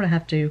roses. So I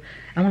want to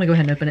go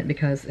ahead and open it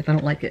because if I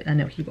don't like it, I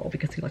know he will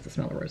because he likes the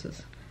smell of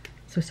roses.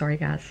 So sorry,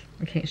 guys.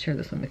 I can't share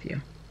this one with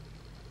you.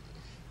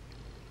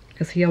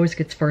 Because he always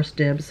gets first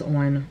dibs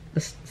on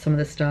some of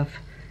this stuff.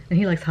 And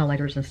he likes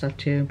highlighters and stuff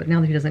too. But now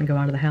that he doesn't go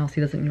out of the house,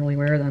 he doesn't really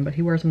wear them. But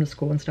he wears them to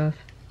school and stuff.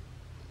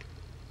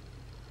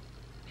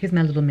 He's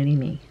my little mini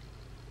me.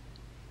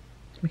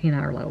 He and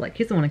I are a lot alike.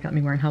 He's the one that got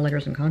me wearing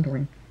highlighters and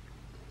contouring.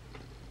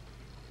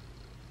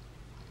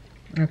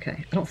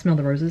 Okay, I don't smell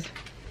the roses.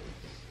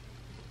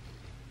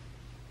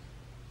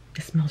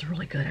 It smells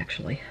really good,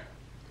 actually.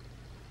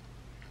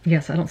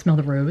 Yes, I don't smell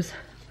the rose.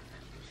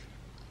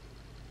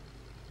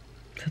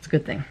 So that's a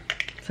good thing.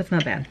 So that's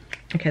not bad.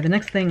 Okay, the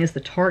next thing is the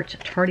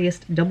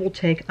Tarteist Double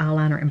Take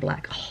Eyeliner in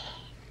black. Oh,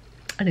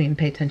 I didn't even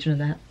pay attention to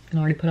that. And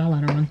I already put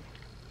eyeliner on.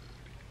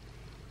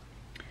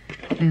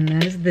 And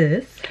that is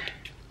this.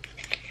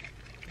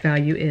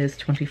 Value is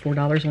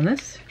 $24 on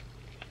this.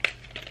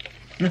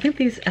 And I think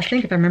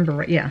if I remember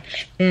right, yeah.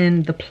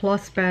 In the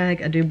plus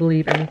bag, I do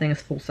believe everything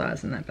is full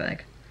size in that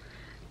bag.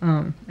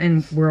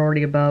 And we're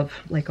already above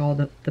like all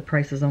the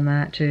prices on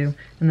that too.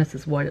 And this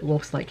is what it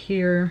looks like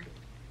here.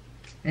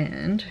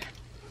 And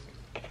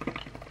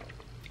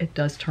it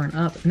does turn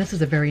up. And this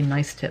is a very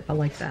nice tip. I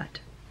like that.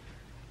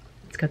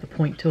 It's got the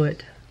point to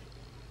it.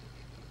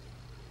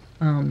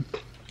 And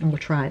we'll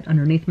try it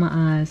underneath my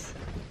eyes.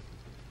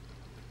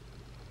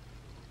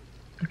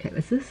 Okay,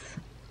 is this?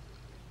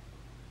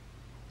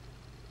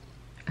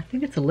 I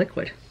think it's a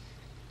liquid.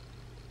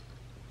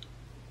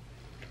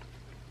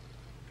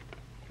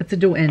 It's a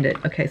dual-ended.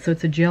 Okay, so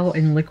it's a gel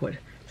and liquid.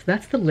 So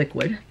that's the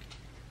liquid.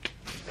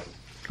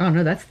 Oh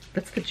no, that's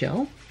the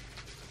gel.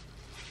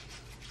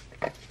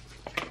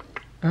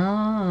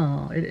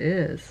 Oh, it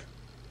is.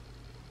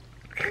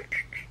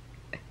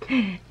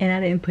 And I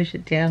didn't push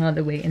it down all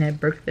the way and I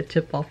broke the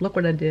tip off. Look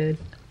what I did.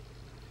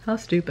 How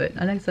stupid.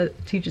 I think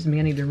that teaches me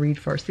I need to read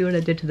first. See what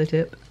I did to the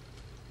tip?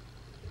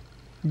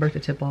 Broke the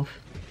tip off.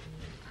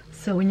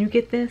 So when you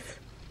get this,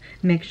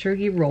 make sure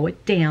you roll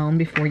it down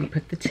before you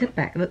put the tip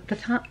back, the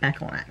top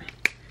back on it.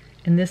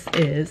 And this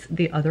is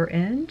the other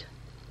end.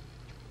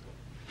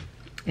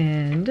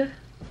 And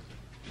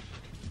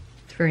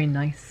it's very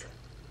nice.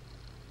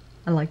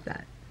 I like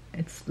that.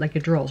 It's like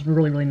it draws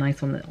really, really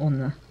nice on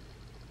the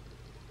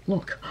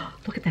look.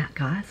 Look at that,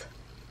 guys.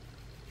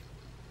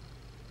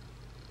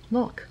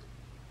 Look.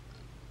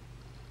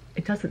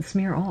 It doesn't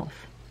smear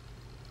off.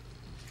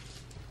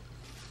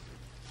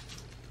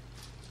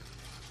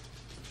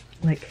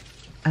 Like,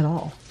 at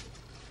all.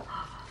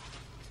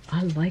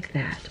 I like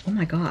that. Oh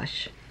my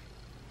gosh.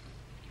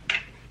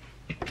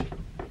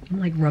 I'm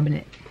like rubbing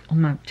it on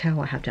my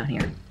towel I have down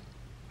here.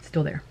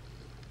 Still there.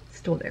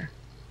 Still there.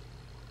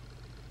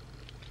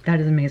 That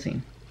is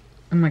amazing.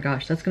 Oh my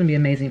gosh, that's going to be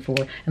amazing for,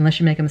 unless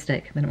you make a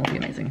mistake, then it won't be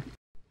amazing.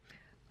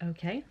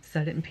 Okay,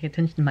 so I didn't pay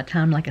attention to my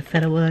time like I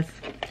said it was.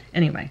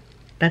 Anyway,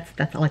 that's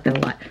I like that a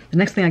lot. The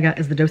next thing I got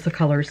is the Dose of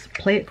Colors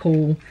Play It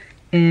Cool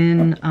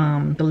in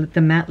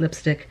the matte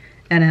lipstick.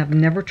 And I have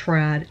never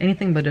tried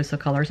anything but Dose of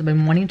Colors. I've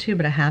been wanting to,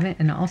 but I haven't.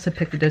 And I also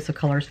picked the Dose of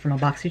Colors from a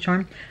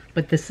BoxyCharm.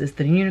 But this is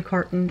the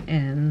Unicarton,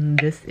 and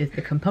this is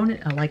the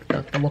component. I like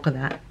the look of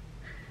that.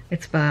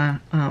 It's by,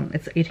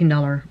 it's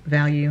 $18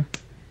 value.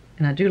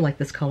 And I do like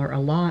this color a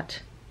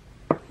lot.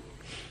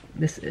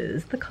 This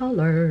is the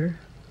color.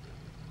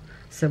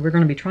 So we're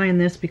going to be trying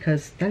this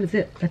because that is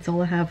it. That's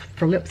all I have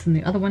for lips in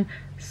the other one.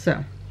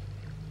 So,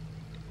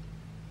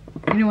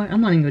 you know what?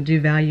 I'm not even going to do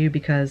value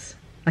because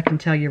I can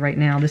tell you right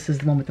now, this is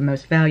the one with the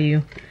most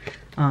value.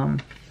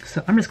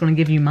 So I'm just going to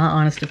give you my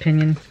honest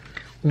opinion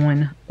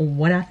on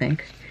what I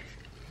think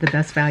the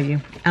best value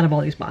out of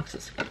all these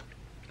boxes.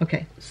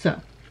 Okay, so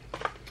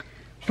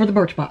for the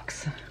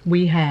Birchbox,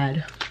 we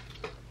had,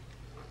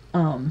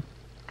 what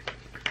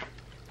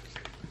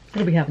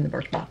do we have in the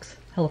Birchbox?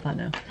 Hell if I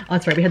know. Oh,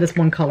 that's right, we had this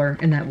one color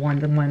in that one,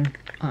 the one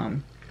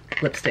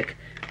lipstick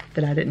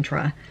that I didn't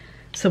try.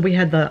 So we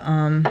had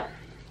the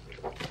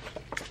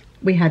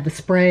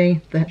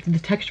spray, the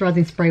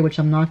texturizing spray, which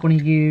I'm not going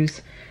to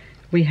use.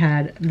 We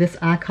had this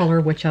eye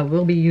color, which I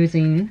will be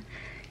using.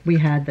 We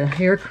had the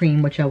hair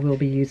cream, which I will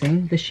be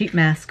using. The sheet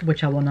mask,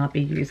 which I will not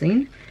be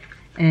using.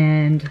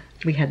 And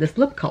we had this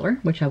lip color,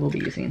 which I will be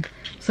using.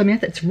 So I mean,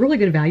 it's really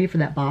good value for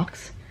that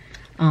box.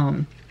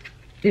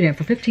 You know,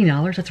 for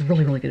 $15, that's a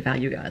really, really good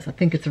value, guys. I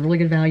think it's a really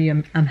good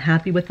value. I'm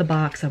happy with the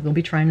box. I will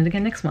be trying it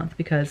again next month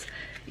because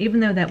even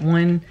though that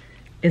one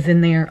is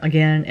in there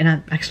again, and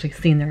I've actually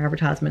seen their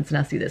advertisements, and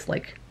I see this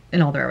like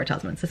in all their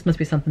advertisements. This must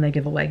be something they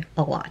give away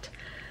a lot.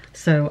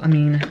 So, I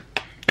mean,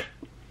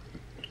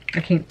 I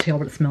can't tell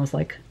what it smells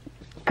like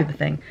through the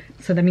thing.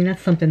 So, I mean,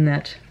 that's something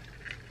that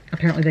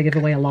apparently they give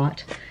away a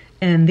lot.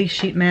 And these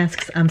sheet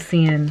masks I'm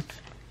seeing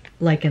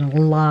like in a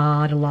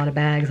lot of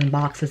bags and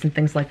boxes and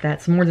things like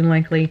that. So more than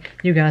likely,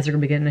 you guys are going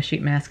to be getting a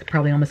sheet mask,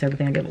 probably almost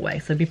everything I give away.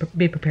 So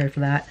be prepared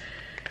for that.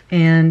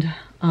 And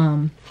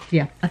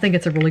yeah, I think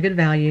it's a really good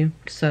value.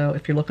 So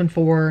if you're looking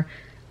for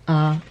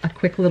a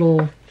quick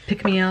little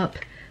pick-me-up,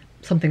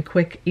 something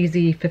quick,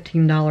 easy,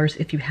 $15,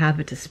 if you have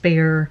it to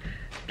spare,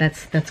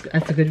 that's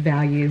a good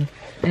value.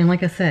 And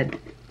like I said,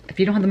 if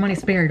you don't have the money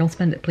spare, don't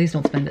spend it. Please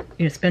don't spend it.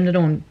 You know, spend it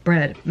on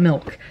bread,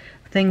 milk,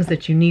 things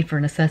that you need for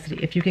a necessity.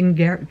 If you can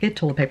get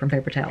toilet paper and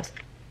paper towels,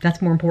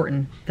 that's more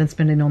important than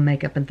spending on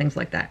makeup and things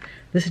like that.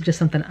 This is just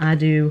something I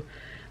do.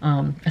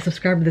 I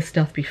subscribed to this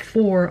stuff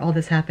before all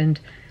this happened.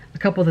 A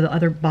couple of the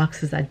other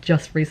boxes I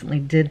just recently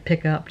did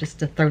pick up, just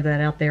to throw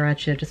that out there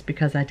at you, just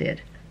because I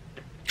did.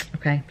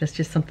 Okay, that's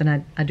just something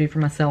I do for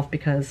myself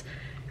because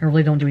I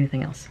really don't do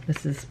anything else.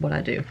 This is what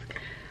I do.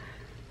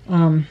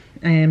 I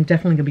am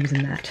definitely going to be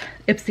using that.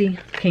 Ipsy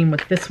came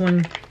with this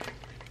one.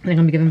 I'm going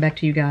to be giving back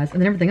to you guys.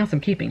 And then everything else I'm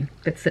keeping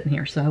that's sitting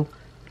here. So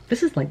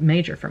this is like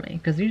major for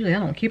me because usually I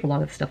don't keep a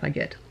lot of the stuff I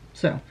get.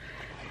 So,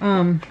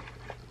 and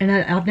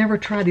I've never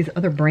tried these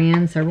other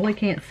brands. So I really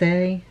can't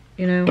say,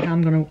 you know, how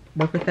I'm going to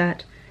work with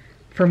that.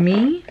 For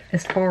me,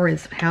 as far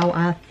as how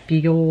I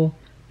feel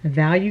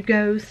value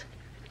goes,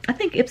 I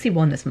think Ipsy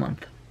won this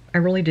month. I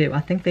really do.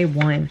 I think they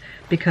won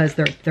because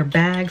their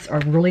bags are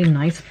really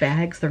nice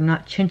bags. They're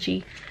not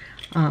chinchy.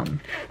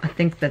 I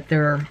think that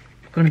they're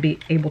going to be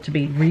able to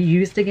be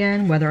reused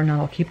again. Whether or not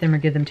I'll keep them or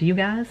give them to you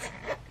guys,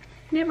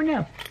 you never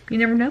know. You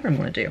never know what I'm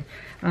going to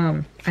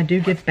do. I do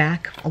give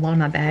back a lot of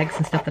my bags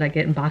and stuff that I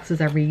get in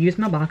boxes. I reuse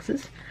my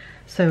boxes.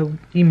 So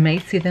you may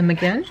see them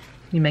again.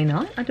 You may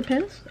not. It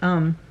depends.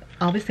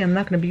 Obviously, I'm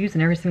not going to be using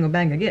every single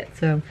bag I get.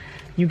 So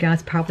you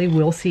guys probably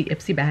will see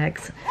Ipsy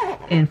bags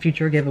in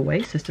future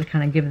giveaways, just to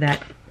kind of give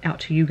that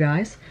out to you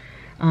guys.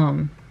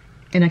 And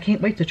I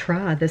can't wait to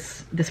try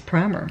this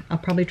primer. I'll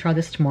probably try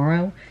this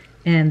tomorrow.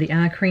 And the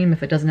eye cream,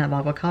 if it doesn't have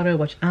avocado,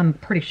 which I'm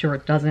pretty sure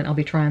it doesn't, I'll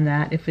be trying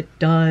that. If it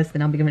does,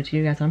 then I'll be giving it to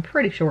you guys. I'm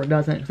pretty sure it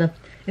doesn't.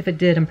 If it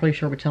did, I'm pretty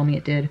sure it would tell me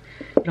it did.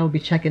 But I'll be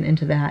checking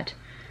into that.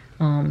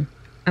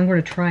 I'm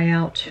going to try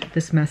out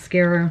this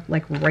mascara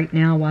like right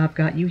now while I've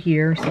got you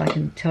here, so I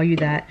can tell you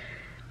that.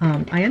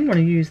 I am going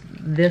to use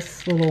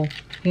this little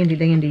handy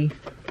dandy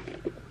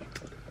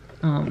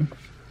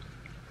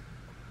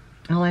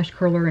eyelash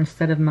curler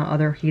instead of my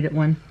other heated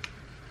one,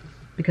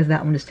 because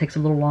that one just takes a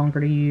little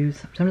longer to use.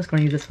 So I'm just going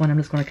to use this one. I'm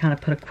just going to kind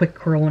of put a quick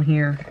curl in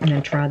here and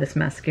then try this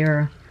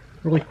mascara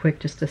really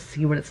quick just to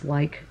see what it's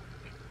like.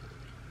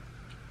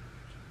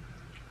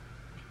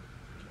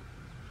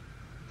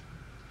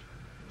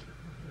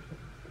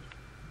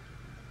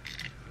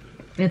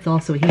 And it's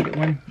also a heated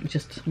one. It's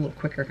just a little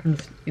quicker. I'm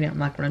just, you know, I'm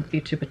not going to be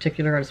too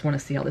particular. I just want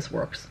to see how this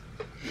works.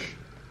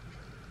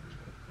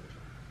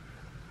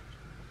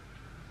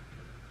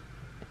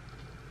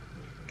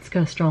 It's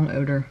got a strong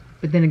odor.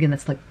 But then again,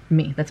 that's like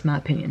me. That's my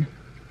opinion.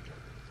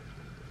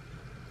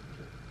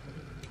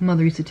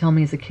 Mother used to tell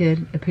me as a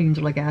kid, opinions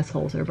are like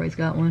assholes. Everybody's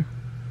got one.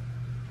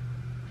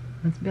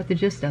 That's about the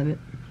gist of it.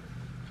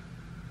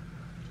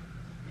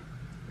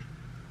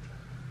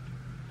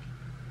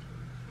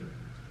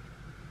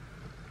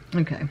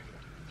 Okay,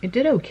 it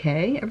did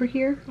okay over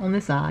here on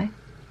this eye.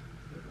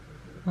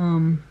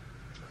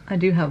 I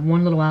do have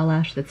one little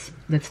eyelash that's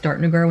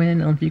starting to grow in. I don't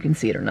know if you can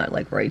see it or not,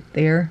 like right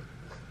there.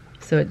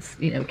 So it's,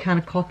 you know, kind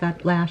of caught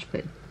that lash,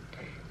 but,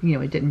 you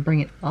know, it didn't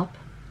bring it up.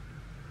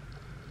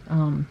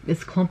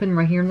 It's clumping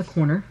right here in the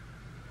corner.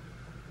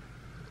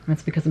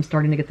 That's because I'm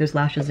starting to get those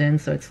lashes in,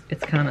 so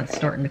it's kind of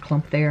starting to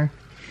clump there.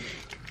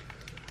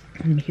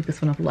 Let me heat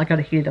this one up. I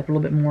gotta heat it up a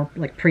little bit more,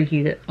 like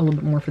preheat it a little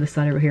bit more for the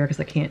side over here, because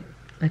I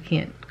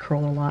can't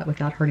curl a lot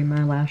without hurting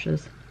my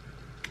lashes.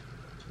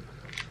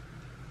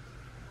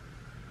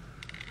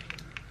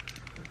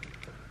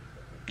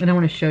 And I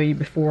want to show you,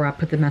 before I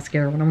put the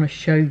mascara on, I want to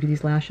show you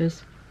these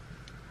lashes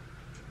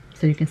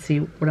so you can see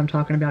what I'm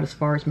talking about as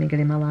far as me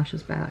getting my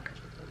lashes back.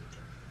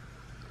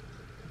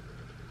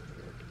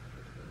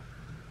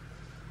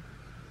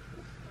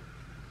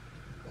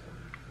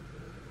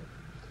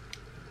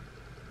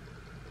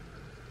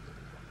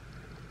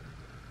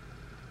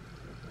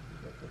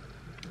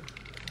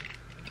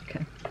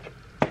 Okay,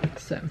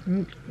 so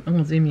I'm going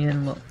to zoom in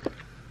and look.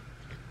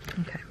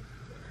 Okay,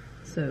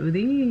 so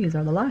these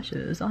are the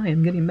lashes I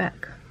am getting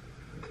back.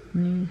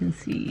 And you can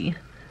see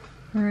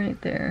right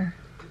there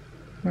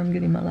where I'm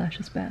getting my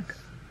lashes back.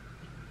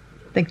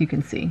 I think you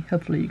can see.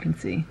 Hopefully you can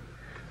see.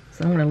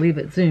 So I'm going to leave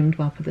it zoomed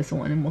while I put this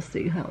on, and we'll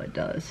see how it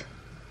does.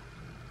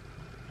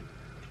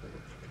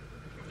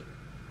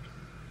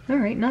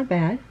 Alright, not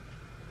bad.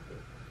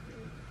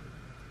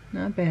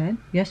 Not bad.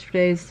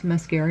 Yesterday's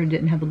mascara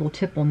didn't have a little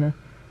tip on the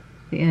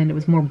end. It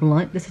was more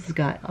blunt. This has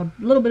got a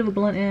little bit of a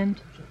blunt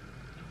end.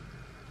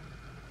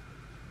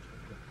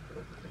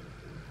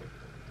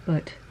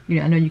 But, you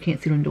know, I know you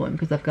can't see what I'm doing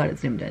because I've got it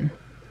zoomed in.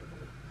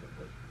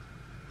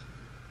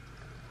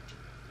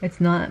 It's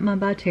not my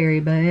by Terry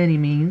by any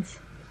means.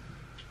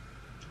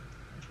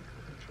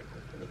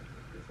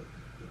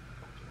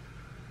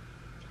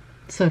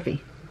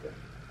 Sophie.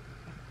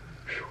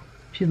 Whew.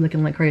 She's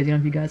looking like crazy. I don't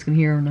know if you guys can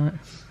hear her or not.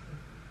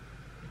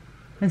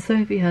 And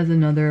Sophie has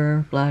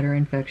another bladder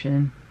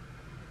infection.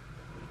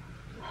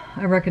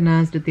 I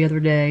recognized it the other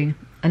day.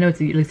 I know it's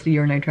at least a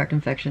urinary tract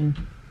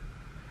infection.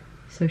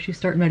 So she's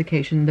starting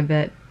medication. The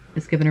vet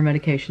is giving her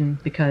medication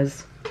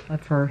because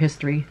of her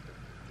history,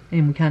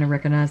 and we kind of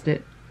recognized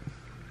it.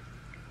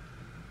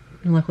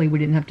 And luckily we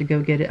didn't have to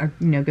go get it, or,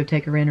 you know, go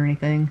take her in or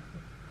anything.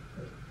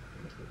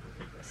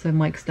 So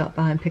Mike stopped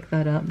by and picked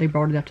that up. They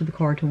brought it up to the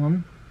car to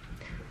him.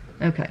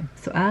 Okay,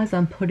 so as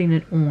I'm putting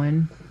it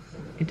on,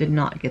 it did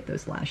not get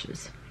those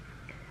lashes.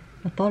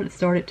 I thought it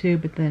started to,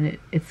 but then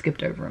it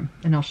skipped over them.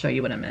 And I'll show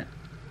you what I meant.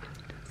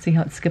 See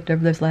how it skipped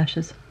over those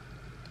lashes?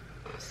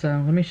 So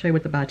let me show you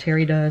what the by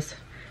Terry does.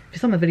 If you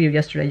saw my video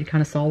yesterday, you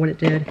kind of saw what it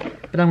did.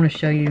 But I want to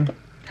show you,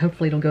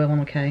 hopefully it'll go on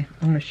okay.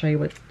 I want to show you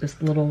what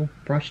this little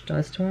brush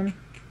does to them.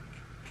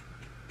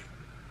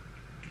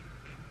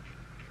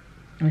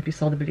 And if you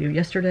saw the video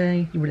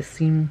yesterday, you would have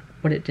seen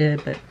what it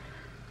did, but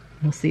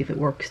we'll see if it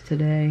works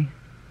today.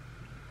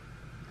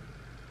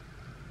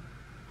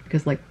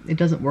 Because, like, it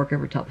doesn't work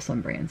over top of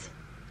some brands.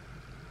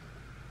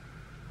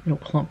 It'll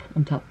clump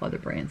on top of other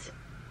brands.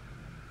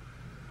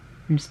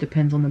 It just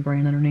depends on the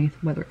brand underneath,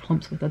 whether it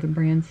clumps with other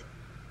brands.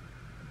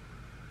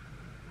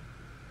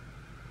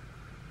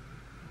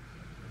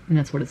 And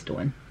that's what it's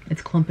doing.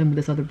 It's clumping with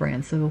this other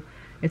brand, so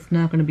it's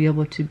not going to be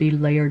able to be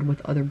layered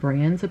with other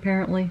brands,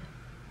 apparently.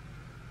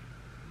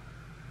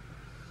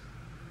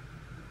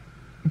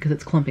 Because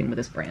it's clumping with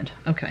this brand.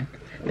 Okay.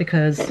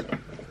 Because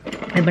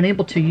I've been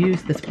able to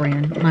use this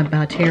brand, my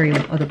by Terry,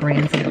 with other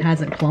brands, and it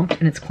hasn't clumped,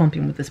 and it's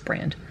clumping with this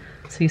brand.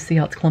 So you see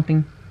how it's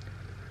clumping?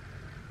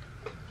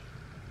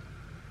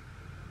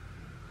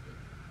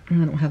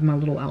 And I don't have my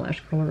little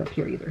eyelash curler up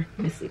here either.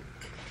 Let me see.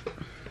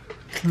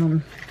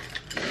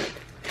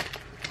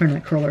 Or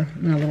not curler,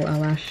 my little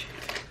eyelash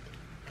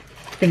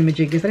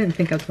thingamajiggies. I didn't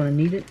think I was going to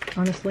need it,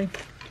 honestly.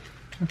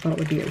 I thought it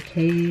would be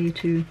okay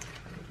to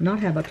not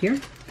have up here.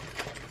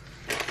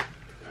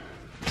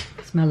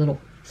 It's my little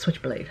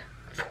switchblade.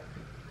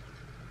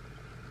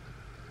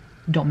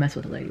 Don't mess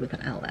with a lady with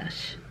an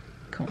eyelash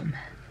comb.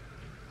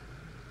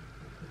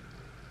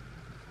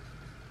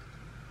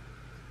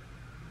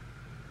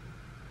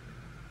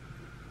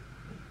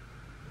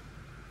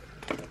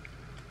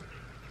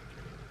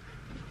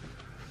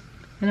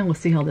 And then we'll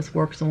see how this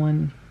works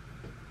on,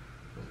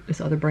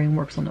 this other brand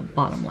works on the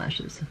bottom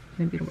lashes.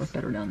 Maybe it'll work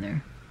better down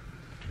there.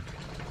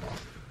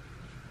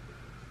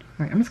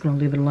 Alright, I'm just going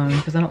to leave it alone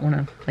because I don't want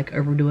to like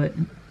overdo it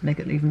and make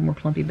it even more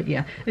clumpy. But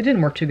yeah, it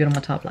didn't work too good on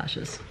my top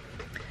lashes.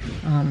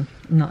 I'm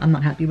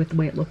not happy with the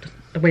way it looked,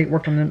 the way it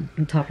worked on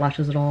the top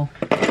lashes at all.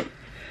 But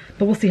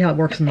we'll see how it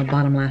works on the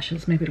bottom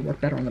lashes. Maybe it'll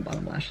work better on the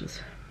bottom lashes.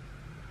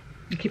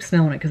 I keep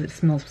smelling it because it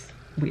smells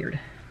weird.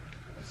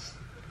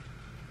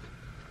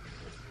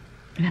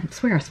 And I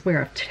swear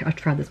I've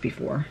tried this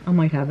before. I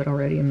might have it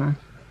already in my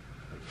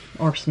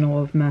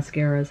arsenal of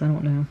mascaras. I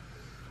don't know.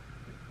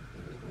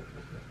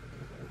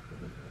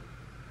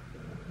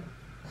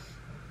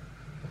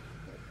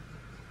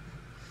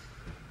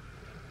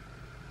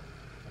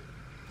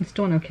 It's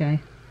doing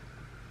okay.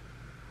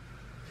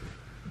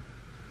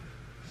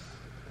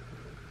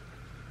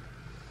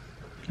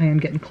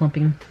 getting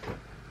clumping.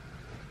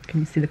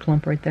 Can you see the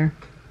clump right there?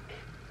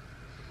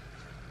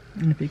 I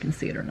don't know if you can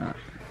see it or not.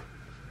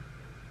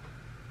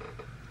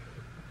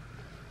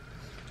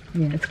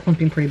 Yeah, it's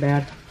clumping pretty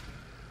bad.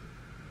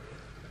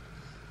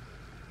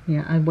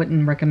 Yeah, I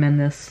wouldn't recommend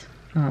this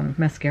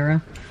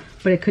mascara,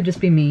 but it could just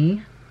be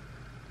me.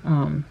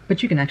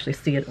 But you can actually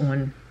see it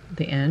on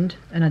the end,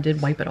 and I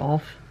did wipe it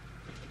off.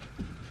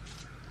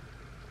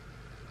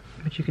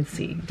 But you can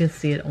see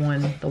it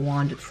on the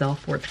wand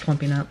itself where it's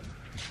clumping up.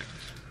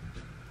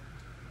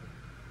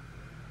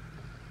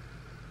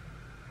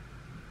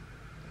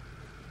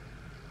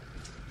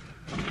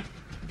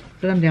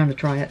 But I'm down to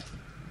try it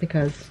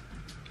because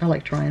I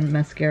like trying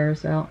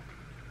mascaras out.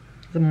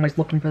 I'm always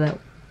looking for that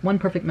one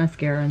perfect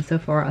mascara, and so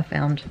far I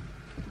found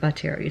by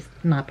Terry's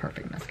my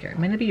perfect mascara. It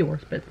may not be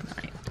yours, but it's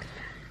mine.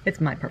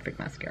 It's my perfect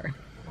mascara.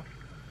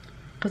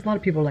 Because a lot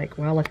of people are like,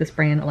 well, I like this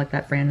brand, I like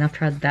that brand, and I've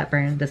tried that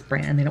brand, this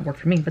brand, and they don't work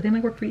for me, but they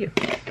might work for you.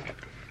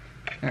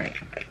 Alright.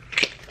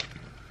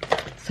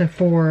 So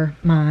for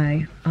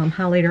my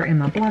highlighter and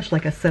my blush,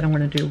 like I said, I'm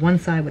going to do one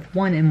side with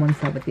one and one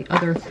side with the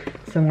other.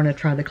 So I'm going to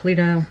try the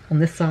Clito on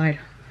this side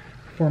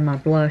for my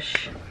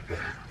blush.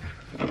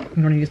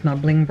 I'm going to use my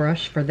bling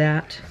brush for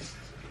that.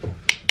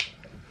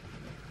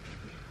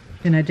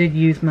 And I did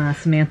use my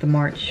Samantha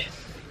March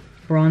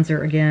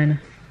bronzer again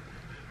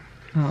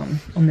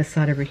on this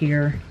side over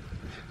here.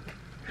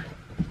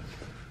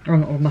 Or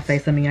on my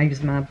face, I mean, I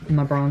used my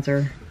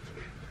bronzer.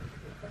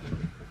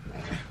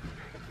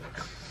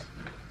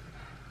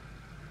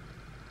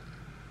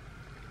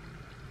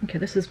 Okay,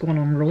 this is going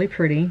on really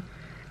pretty.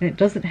 And it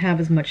doesn't have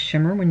as much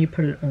shimmer when you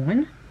put it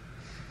on.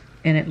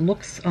 And it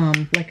looks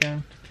like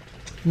a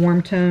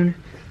warm tone.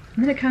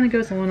 And then it kind of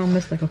goes on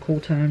almost like a cool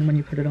tone when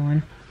you put it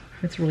on.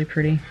 It's really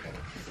pretty.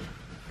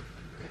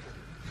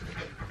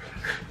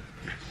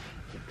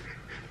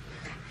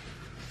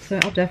 So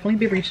I'll definitely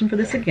be reaching for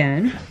this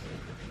again.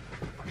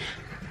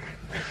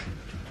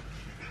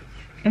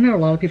 I know a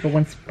lot of people,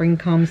 when spring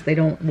comes, they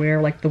don't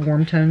wear like the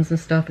warm tones and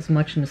stuff as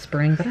much in the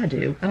spring, but I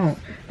do.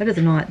 That is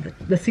not,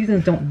 the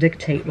seasons don't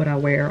dictate what I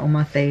wear on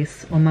my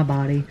face, on my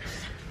body.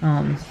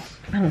 I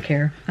don't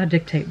care. I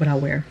dictate what I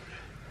wear.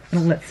 I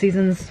don't let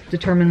seasons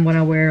determine what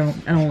I wear.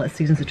 I don't let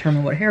seasons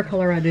determine what hair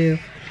color I do,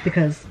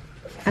 because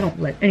I don't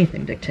let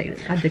anything dictate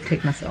it. I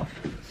dictate myself.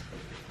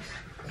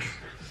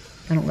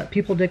 I don't let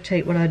people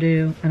dictate what I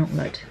do. I don't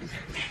let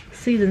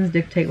seasons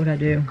dictate what I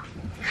do,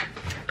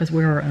 because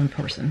we're our own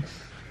person.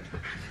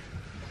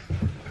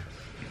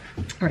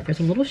 Alright,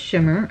 there's a little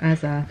shimmer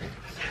as I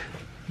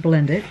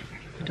blend it.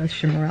 It does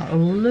shimmer out a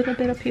little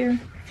bit up here.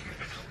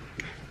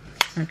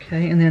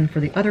 Okay, and then for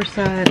the other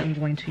side, I'm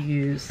going to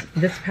use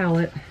this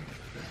palette.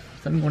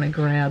 So I'm going to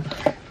grab,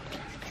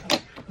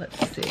 let's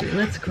see, I'm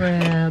going to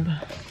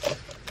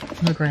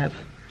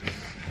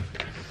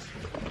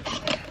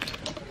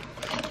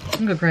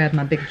grab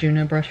my big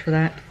Juno brush for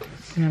that.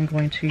 And I'm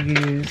going to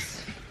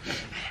use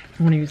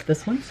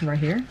this one right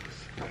here,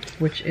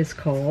 which is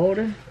called,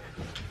 and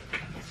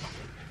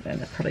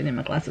I probably need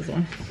my glasses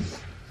on.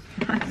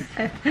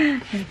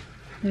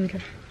 Okay.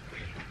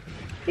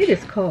 It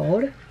is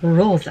called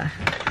Rosa.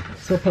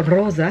 So for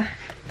Rosa,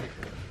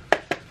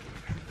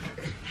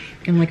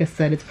 and like I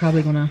said, it's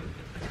probably gonna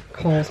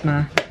cause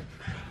my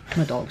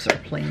dogs are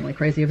playing like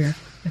crazy over here.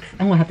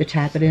 I'm gonna have to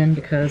tap it in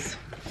because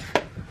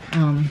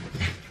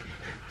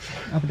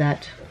of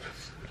that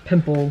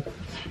pimple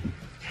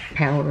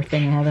powder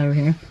thing I have over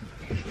here.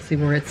 See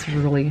where it's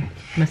really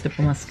messed up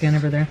on my skin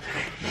over there.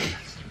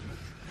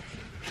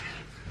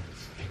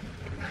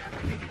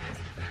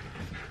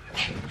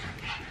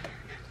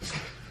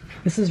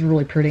 This is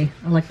really pretty.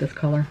 I like this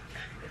color.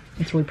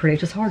 It's really pretty.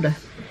 It's just hard to,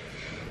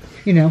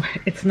 you know,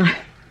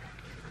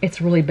 it's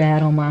really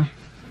bad on my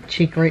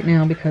cheek right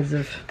now because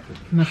of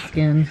my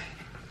skin.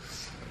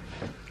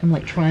 I'm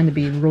like trying to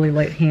be really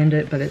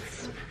light-handed, but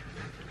it's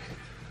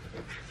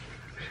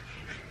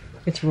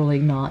really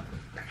not,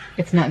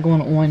 it's not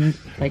going on,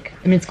 like,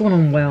 I mean, it's going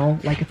on well,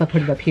 like if I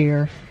put it up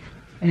here,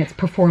 and it's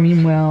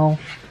performing well,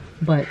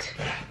 but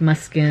my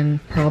skin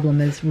problem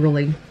is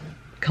really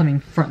coming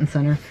front and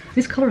center.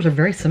 These colors are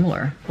very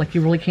similar. Like,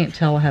 you really can't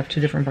tell I have two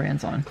different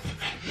brands on.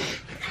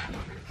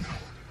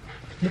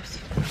 Oops.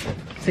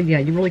 So yeah,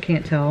 you really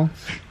can't tell.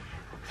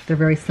 They're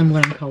very similar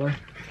in color,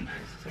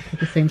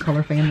 with the same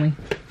color family.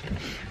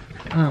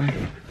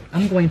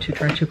 I'm going to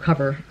try to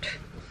cover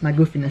my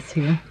goofiness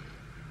here.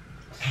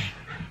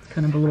 It's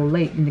kind of a little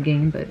late in the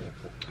game, but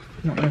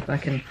I don't know if I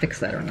can fix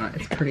that or not.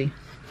 It's pretty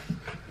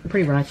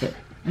ratchet.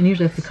 And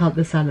usually it's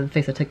this side of the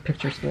face I take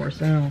pictures for,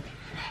 so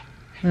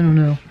I don't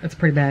know. It's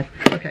pretty bad.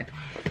 Okay.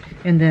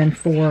 And then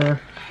for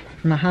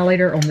my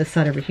highlighter on this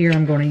side over here,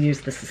 I'm going to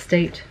use this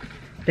Estate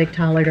Baked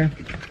Highlighter.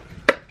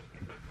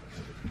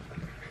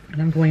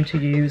 And I'm going to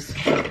use,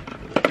 I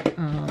think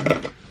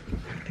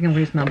I'm going to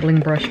use my bling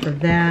brush for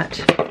that.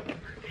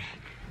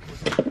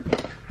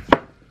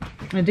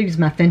 I did use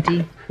my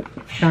Fenty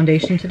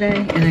Foundation today,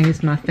 and I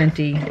used my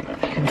Fenty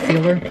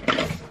Concealer.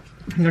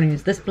 I'm going to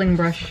use this bling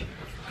brush.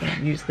 I'm going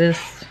to use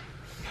this.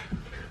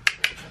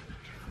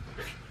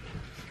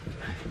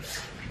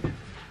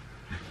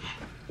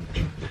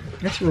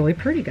 That's really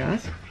pretty,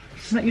 guys.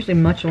 I'm not usually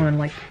much on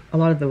like a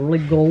lot of the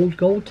really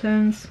gold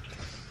tones.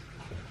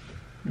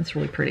 That's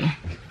really pretty. I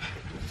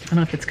don't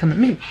know if it's coming.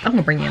 I mean, I'm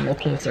gonna bring you in a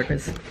little closer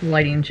because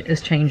lighting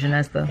is changing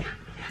as the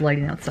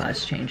lighting outside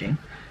is changing.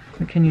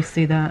 But can you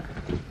see that?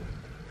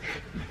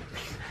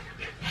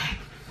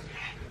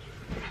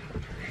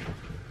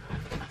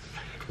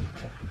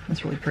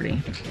 That's really pretty.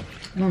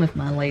 I don't know if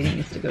my lighting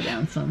needs to go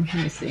down some.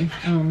 Let me see.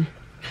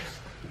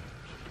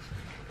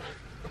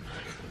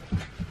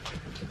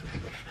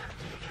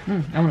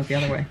 I want it the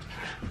other way.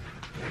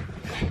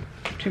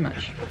 Too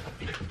much.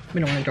 We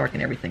don't want to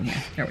darken everything here.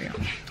 There we go.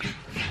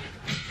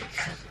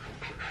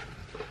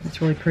 It's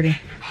really pretty.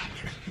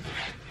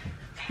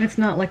 It's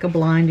not like a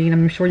blinding.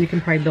 I'm sure you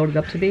can probably build it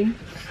up to be.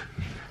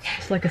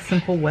 It's like a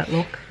simple wet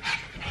look.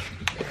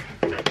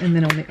 And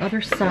then on the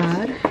other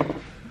side,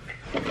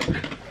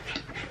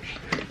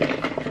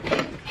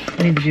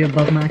 I need to do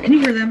above my, can you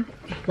hear them?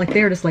 Like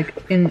they're just like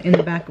in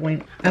the back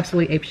going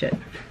absolutely apeshit.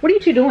 What are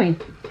you two doing?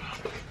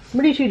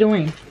 What are you two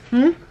doing?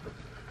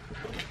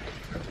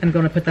 I'm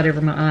going to put that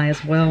over my eye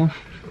as well.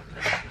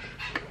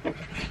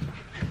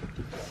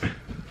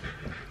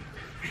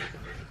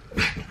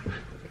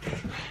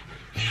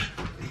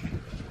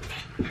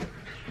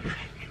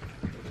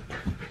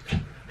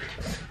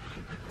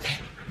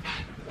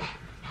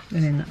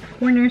 And in the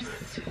corners.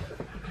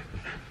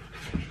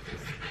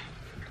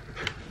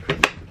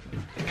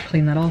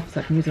 Clean that off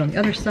so I can use it on the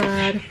other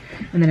side.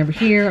 And then over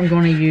here I'm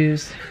going to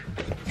use,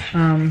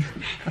 I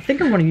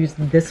think I'm going to use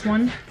this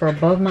one for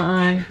above my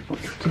eye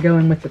to go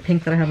in with the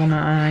pink that I have on my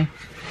eye.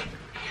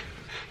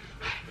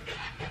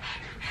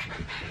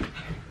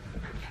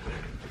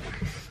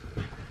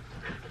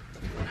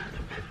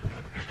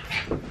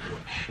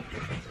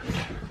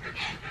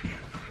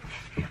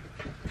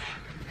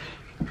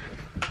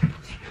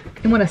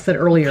 And what I said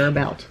earlier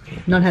about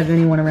not having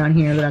anyone around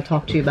here that I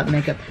talk to about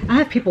makeup. I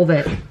have people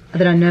that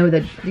I know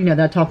that, you know,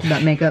 that I talked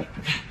about makeup.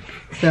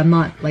 So I'm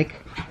not like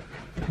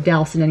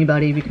dousing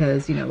anybody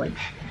because, you know, like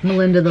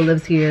Melinda that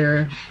lives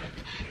here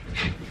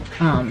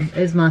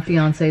is my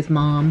fiance's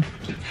mom.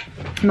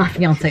 My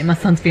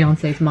son's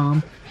fiance's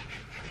mom.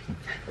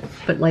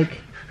 But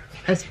like,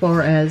 as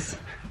far as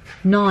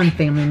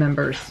non-family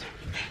members,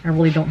 I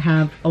really don't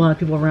have a lot of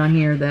people around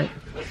here that,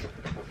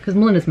 because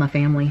Melinda's my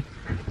family.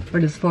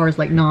 But as far as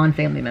like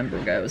non-family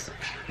member goes,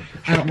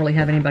 I don't really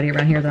have anybody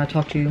around here that I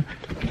talk to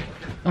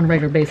on a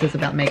regular basis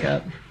about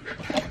makeup.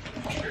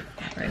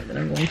 Alright, then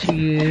I'm going to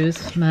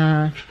use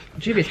my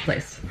Juvia's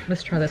Place.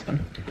 Let's try this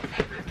one.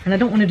 And I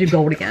don't want to do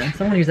gold again,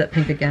 so I want to use that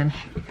pink again.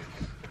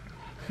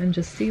 And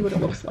just see what it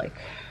looks like.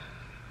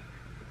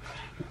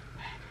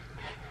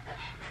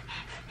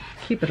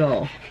 Keep it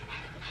all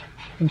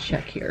in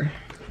check here.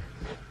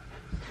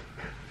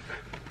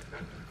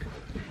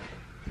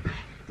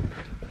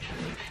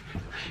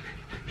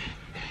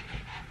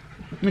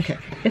 Okay,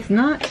 it's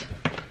not,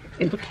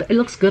 it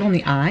looks good on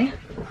the eye,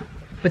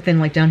 but then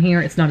like down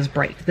here, it's not as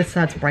bright. This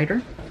side's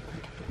brighter,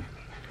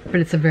 but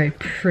it's a very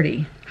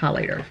pretty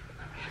highlighter.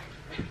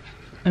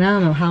 And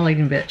I'm a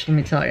highlighting bitch, let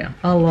me tell you.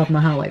 I love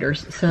my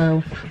highlighters,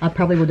 so I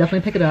probably will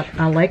definitely pick it up.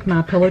 I like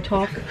my Pillow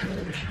Talk.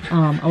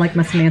 I like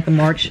my Samantha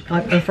March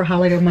for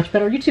highlighter much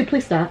better. You two,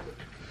 please stop.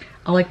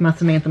 I like my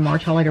Samantha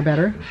March highlighter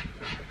better.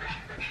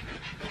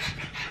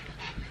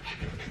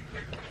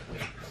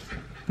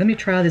 Let me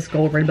try this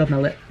gold right above my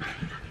lip.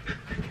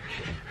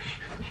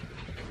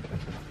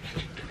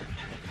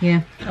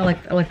 Yeah, I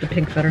like the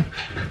pink better.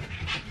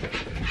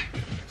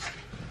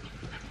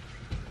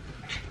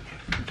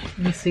 Let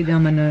me see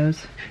down my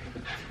nose.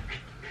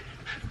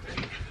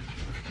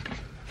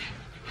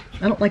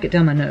 I don't like it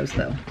down my nose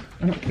though.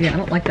 I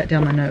don't like that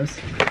down my nose.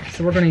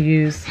 So we're going to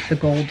use the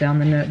gold down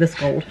the nose. This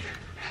gold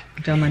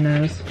down my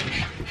nose.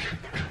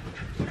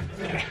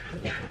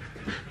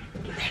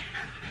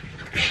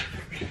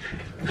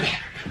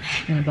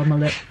 And above my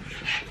lip.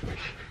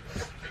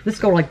 This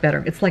gold I like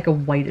better. It's like a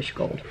whitish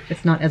gold.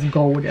 It's not as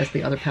gold as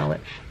the other palette.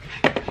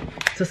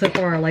 So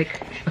far I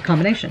like a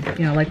combination.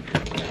 You know,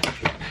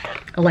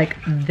 I like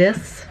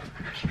this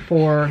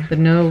for the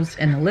nose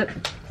and the lip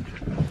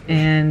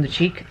and the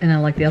cheek, and I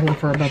like the other one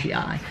for above the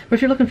eye. But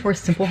if you're looking for a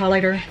simple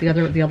highlighter, the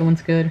other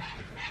one's good.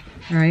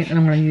 All right, and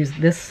I'm going to use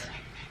this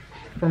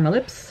for my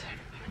lips.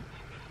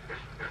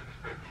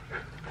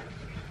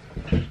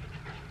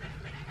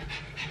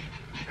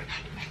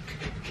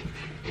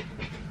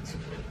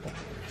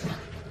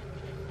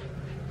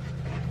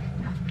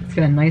 It's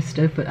got a nice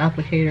doe foot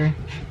applicator.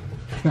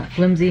 It's not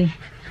flimsy.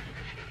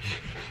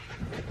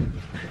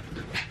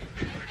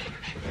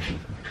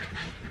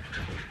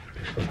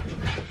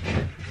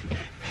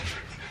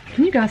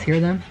 Can you guys hear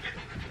them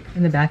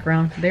in the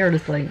background? They are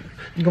just like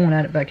going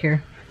at it back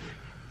here.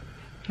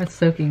 That's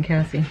Sophie and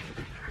Cassie.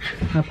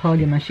 My pug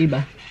and my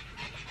Sheba.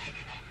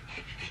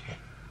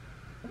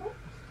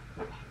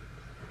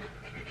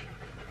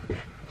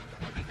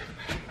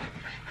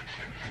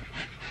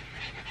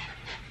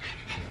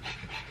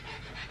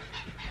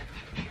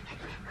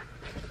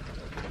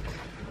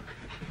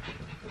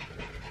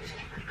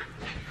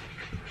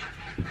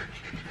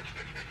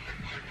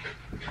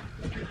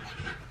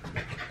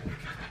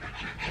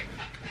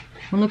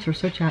 My lips are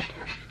so chapped.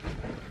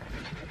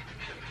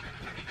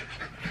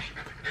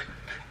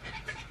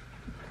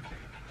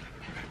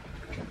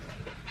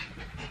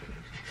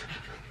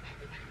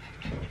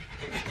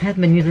 I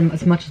haven't been using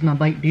as much as my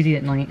Bite Beauty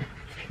at night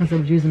as I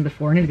was using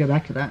before. I need to go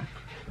back to that.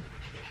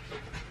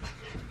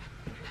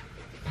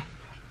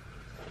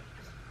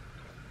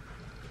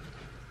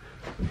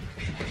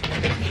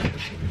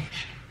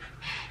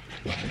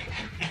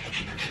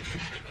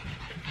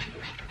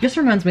 This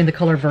reminds me of the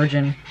color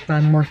Virgin by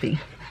Morphe.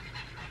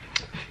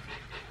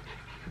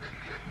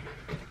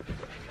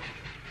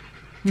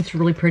 It's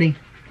really pretty.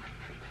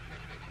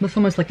 Looks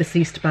almost like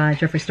Deceased by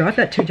Jeffree Star. I've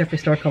got 2 Jeffree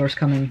Star colors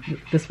coming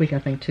this week, I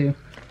think, too.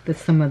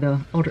 That's some of the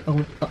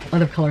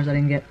other colors I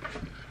didn't get.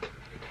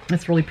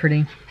 That's really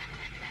pretty.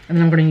 And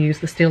then I'm going to use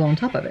the Stila on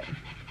top of it.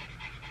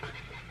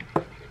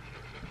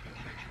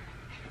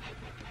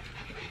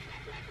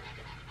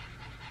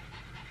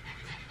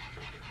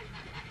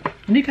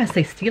 Do you guys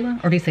say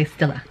Stila or do you say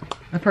Stila?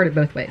 I've heard it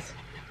both ways.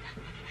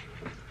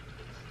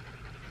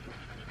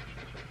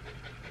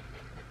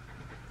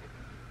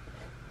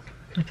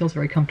 It feels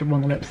very comfortable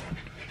on the lips.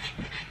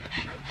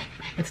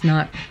 It's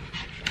not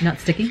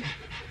sticky.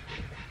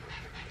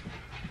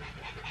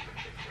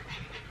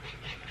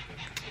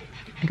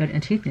 I got it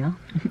in teeth now.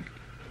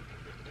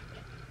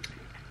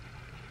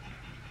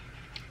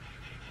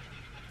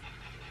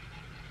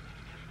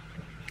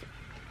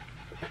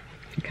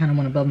 I kind of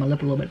want to above my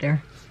lip a little bit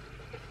there.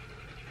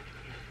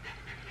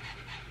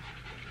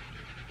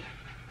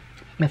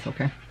 That's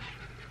okay.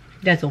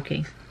 That's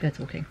okay. That's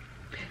okay.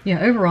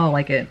 Yeah, overall I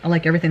like it. I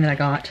like everything that I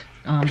got,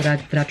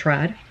 that I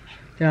tried.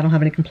 I don't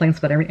have any complaints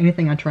about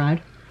anything I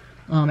tried.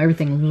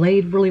 Everything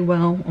laid really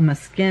well on my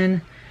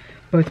skin.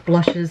 Both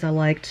blushes I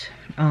liked.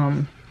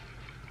 I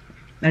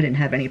didn't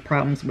have any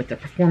problems with the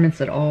performance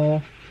at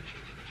all.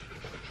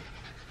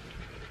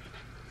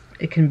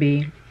 It can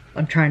be,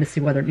 I'm trying to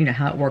see whether, you know,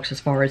 how it works as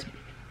far as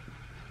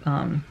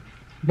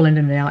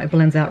blending it out. It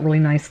blends out really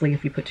nicely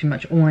if you put too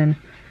much on,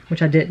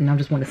 which I didn't. I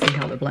just wanted to see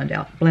how it blend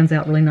out. Blends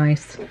out really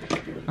nice.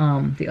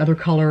 The other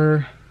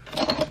color,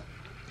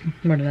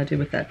 what did I do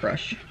with that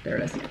brush? There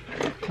it is.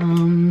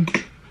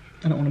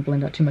 I don't want to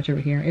blend out too much over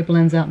here. It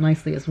blends out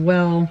nicely as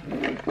well.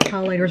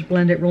 Highlighters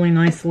blend it really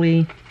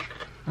nicely.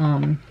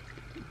 I'm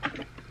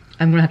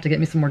going to have to get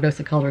me some more Dose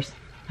of Colors.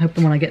 I hope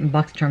the one I get in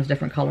BoxyCharm's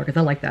different color, because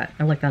I like that.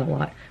 I like that a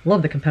lot.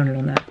 Love the component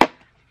on that.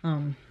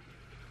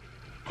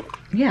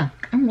 Yeah,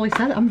 I'm really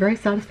sad. I'm very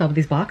satisfied with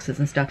these boxes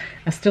and stuff.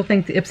 I still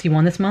think the Ipsy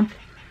one this month.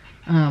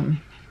 I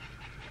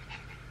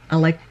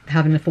like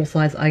having the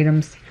full-size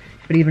items,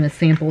 but even as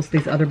samples,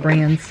 these other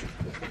brands,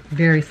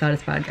 very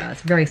satisfied, guys.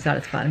 Very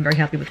satisfied. I'm very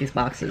happy with these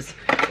boxes.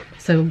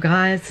 So,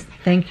 guys,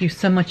 thank you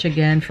so much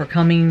again for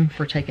coming,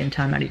 for taking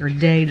time out of your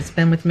day to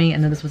spend with me. I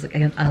know this was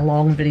a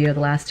long video. The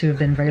last 2 have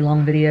been very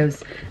long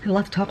videos. I had a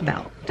lot to talk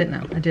about, didn't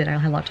I? I did. I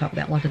had a lot to talk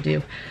about, a lot to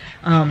do.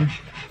 My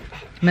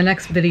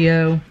next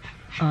video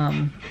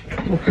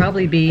will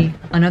probably be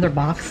another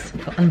box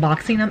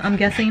unboxing, I'm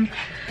guessing.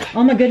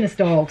 Oh my goodness,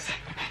 dogs.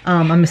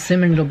 I'm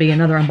assuming it'll be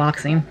another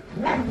unboxing.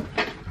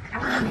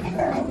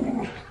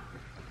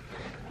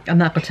 I'm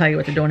not going to tell you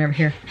what they're doing over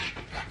here.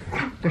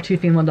 They're 2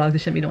 female dogs. They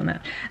shouldn't be doing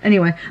that.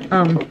 Anyway,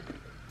 I'm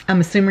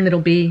assuming it'll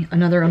be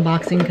another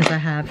unboxing because I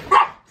have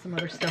some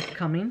other stuff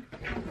coming.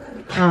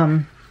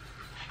 I'm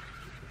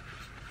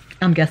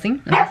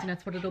guessing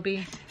that's what it'll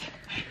be.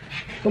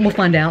 But we'll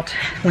find out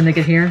when they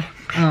get here.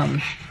 Because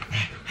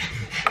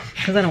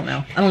I don't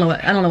know. I don't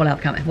know what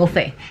else coming. We'll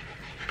see.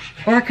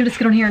 Or I could just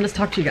get on here and just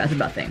talk to you guys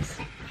about things.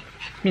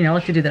 You know, I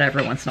like to do that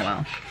every once in a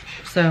while.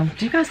 So,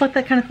 do you guys like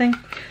that kind of thing?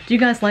 Do you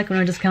guys like when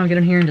I just kind of get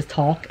on here and just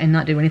talk and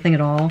not do anything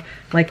at all?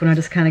 Like when I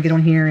just kind of get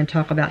on here and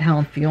talk about how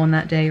I'm feeling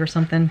that day or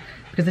something?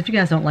 Because if you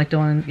guys don't like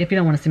doing, if you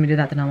don't want to see me do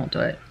that, then I won't do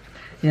it.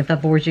 You know, if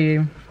that bores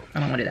you, I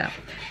don't want to do that.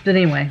 But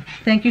anyway,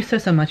 thank you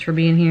so much for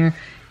being here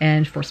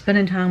and for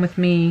spending time with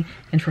me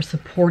and for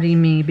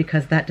supporting me,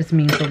 because that just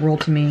means the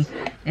world to me.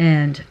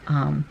 And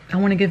I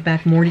want to give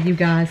back more to you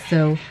guys.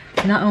 So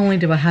not only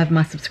do I have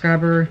my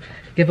subscriber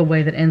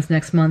giveaway that ends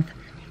next month,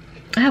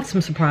 I have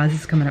some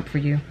surprises coming up for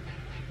you.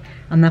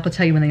 I'm not going to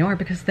tell you when they are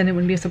because then it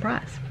wouldn't be a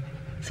surprise.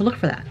 So look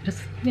for that.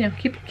 Just, you know,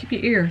 keep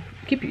your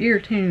ear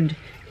tuned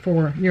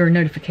for your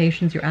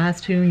notifications, your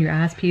eyes tuned, your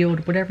eyes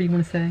peeled, whatever you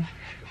want to say.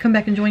 Come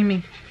back and join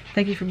me.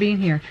 Thank you for being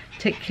here.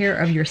 Take care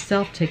of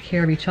yourself, take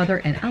care of each other,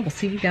 and I will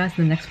see you guys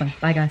in the next one.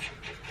 Bye, guys.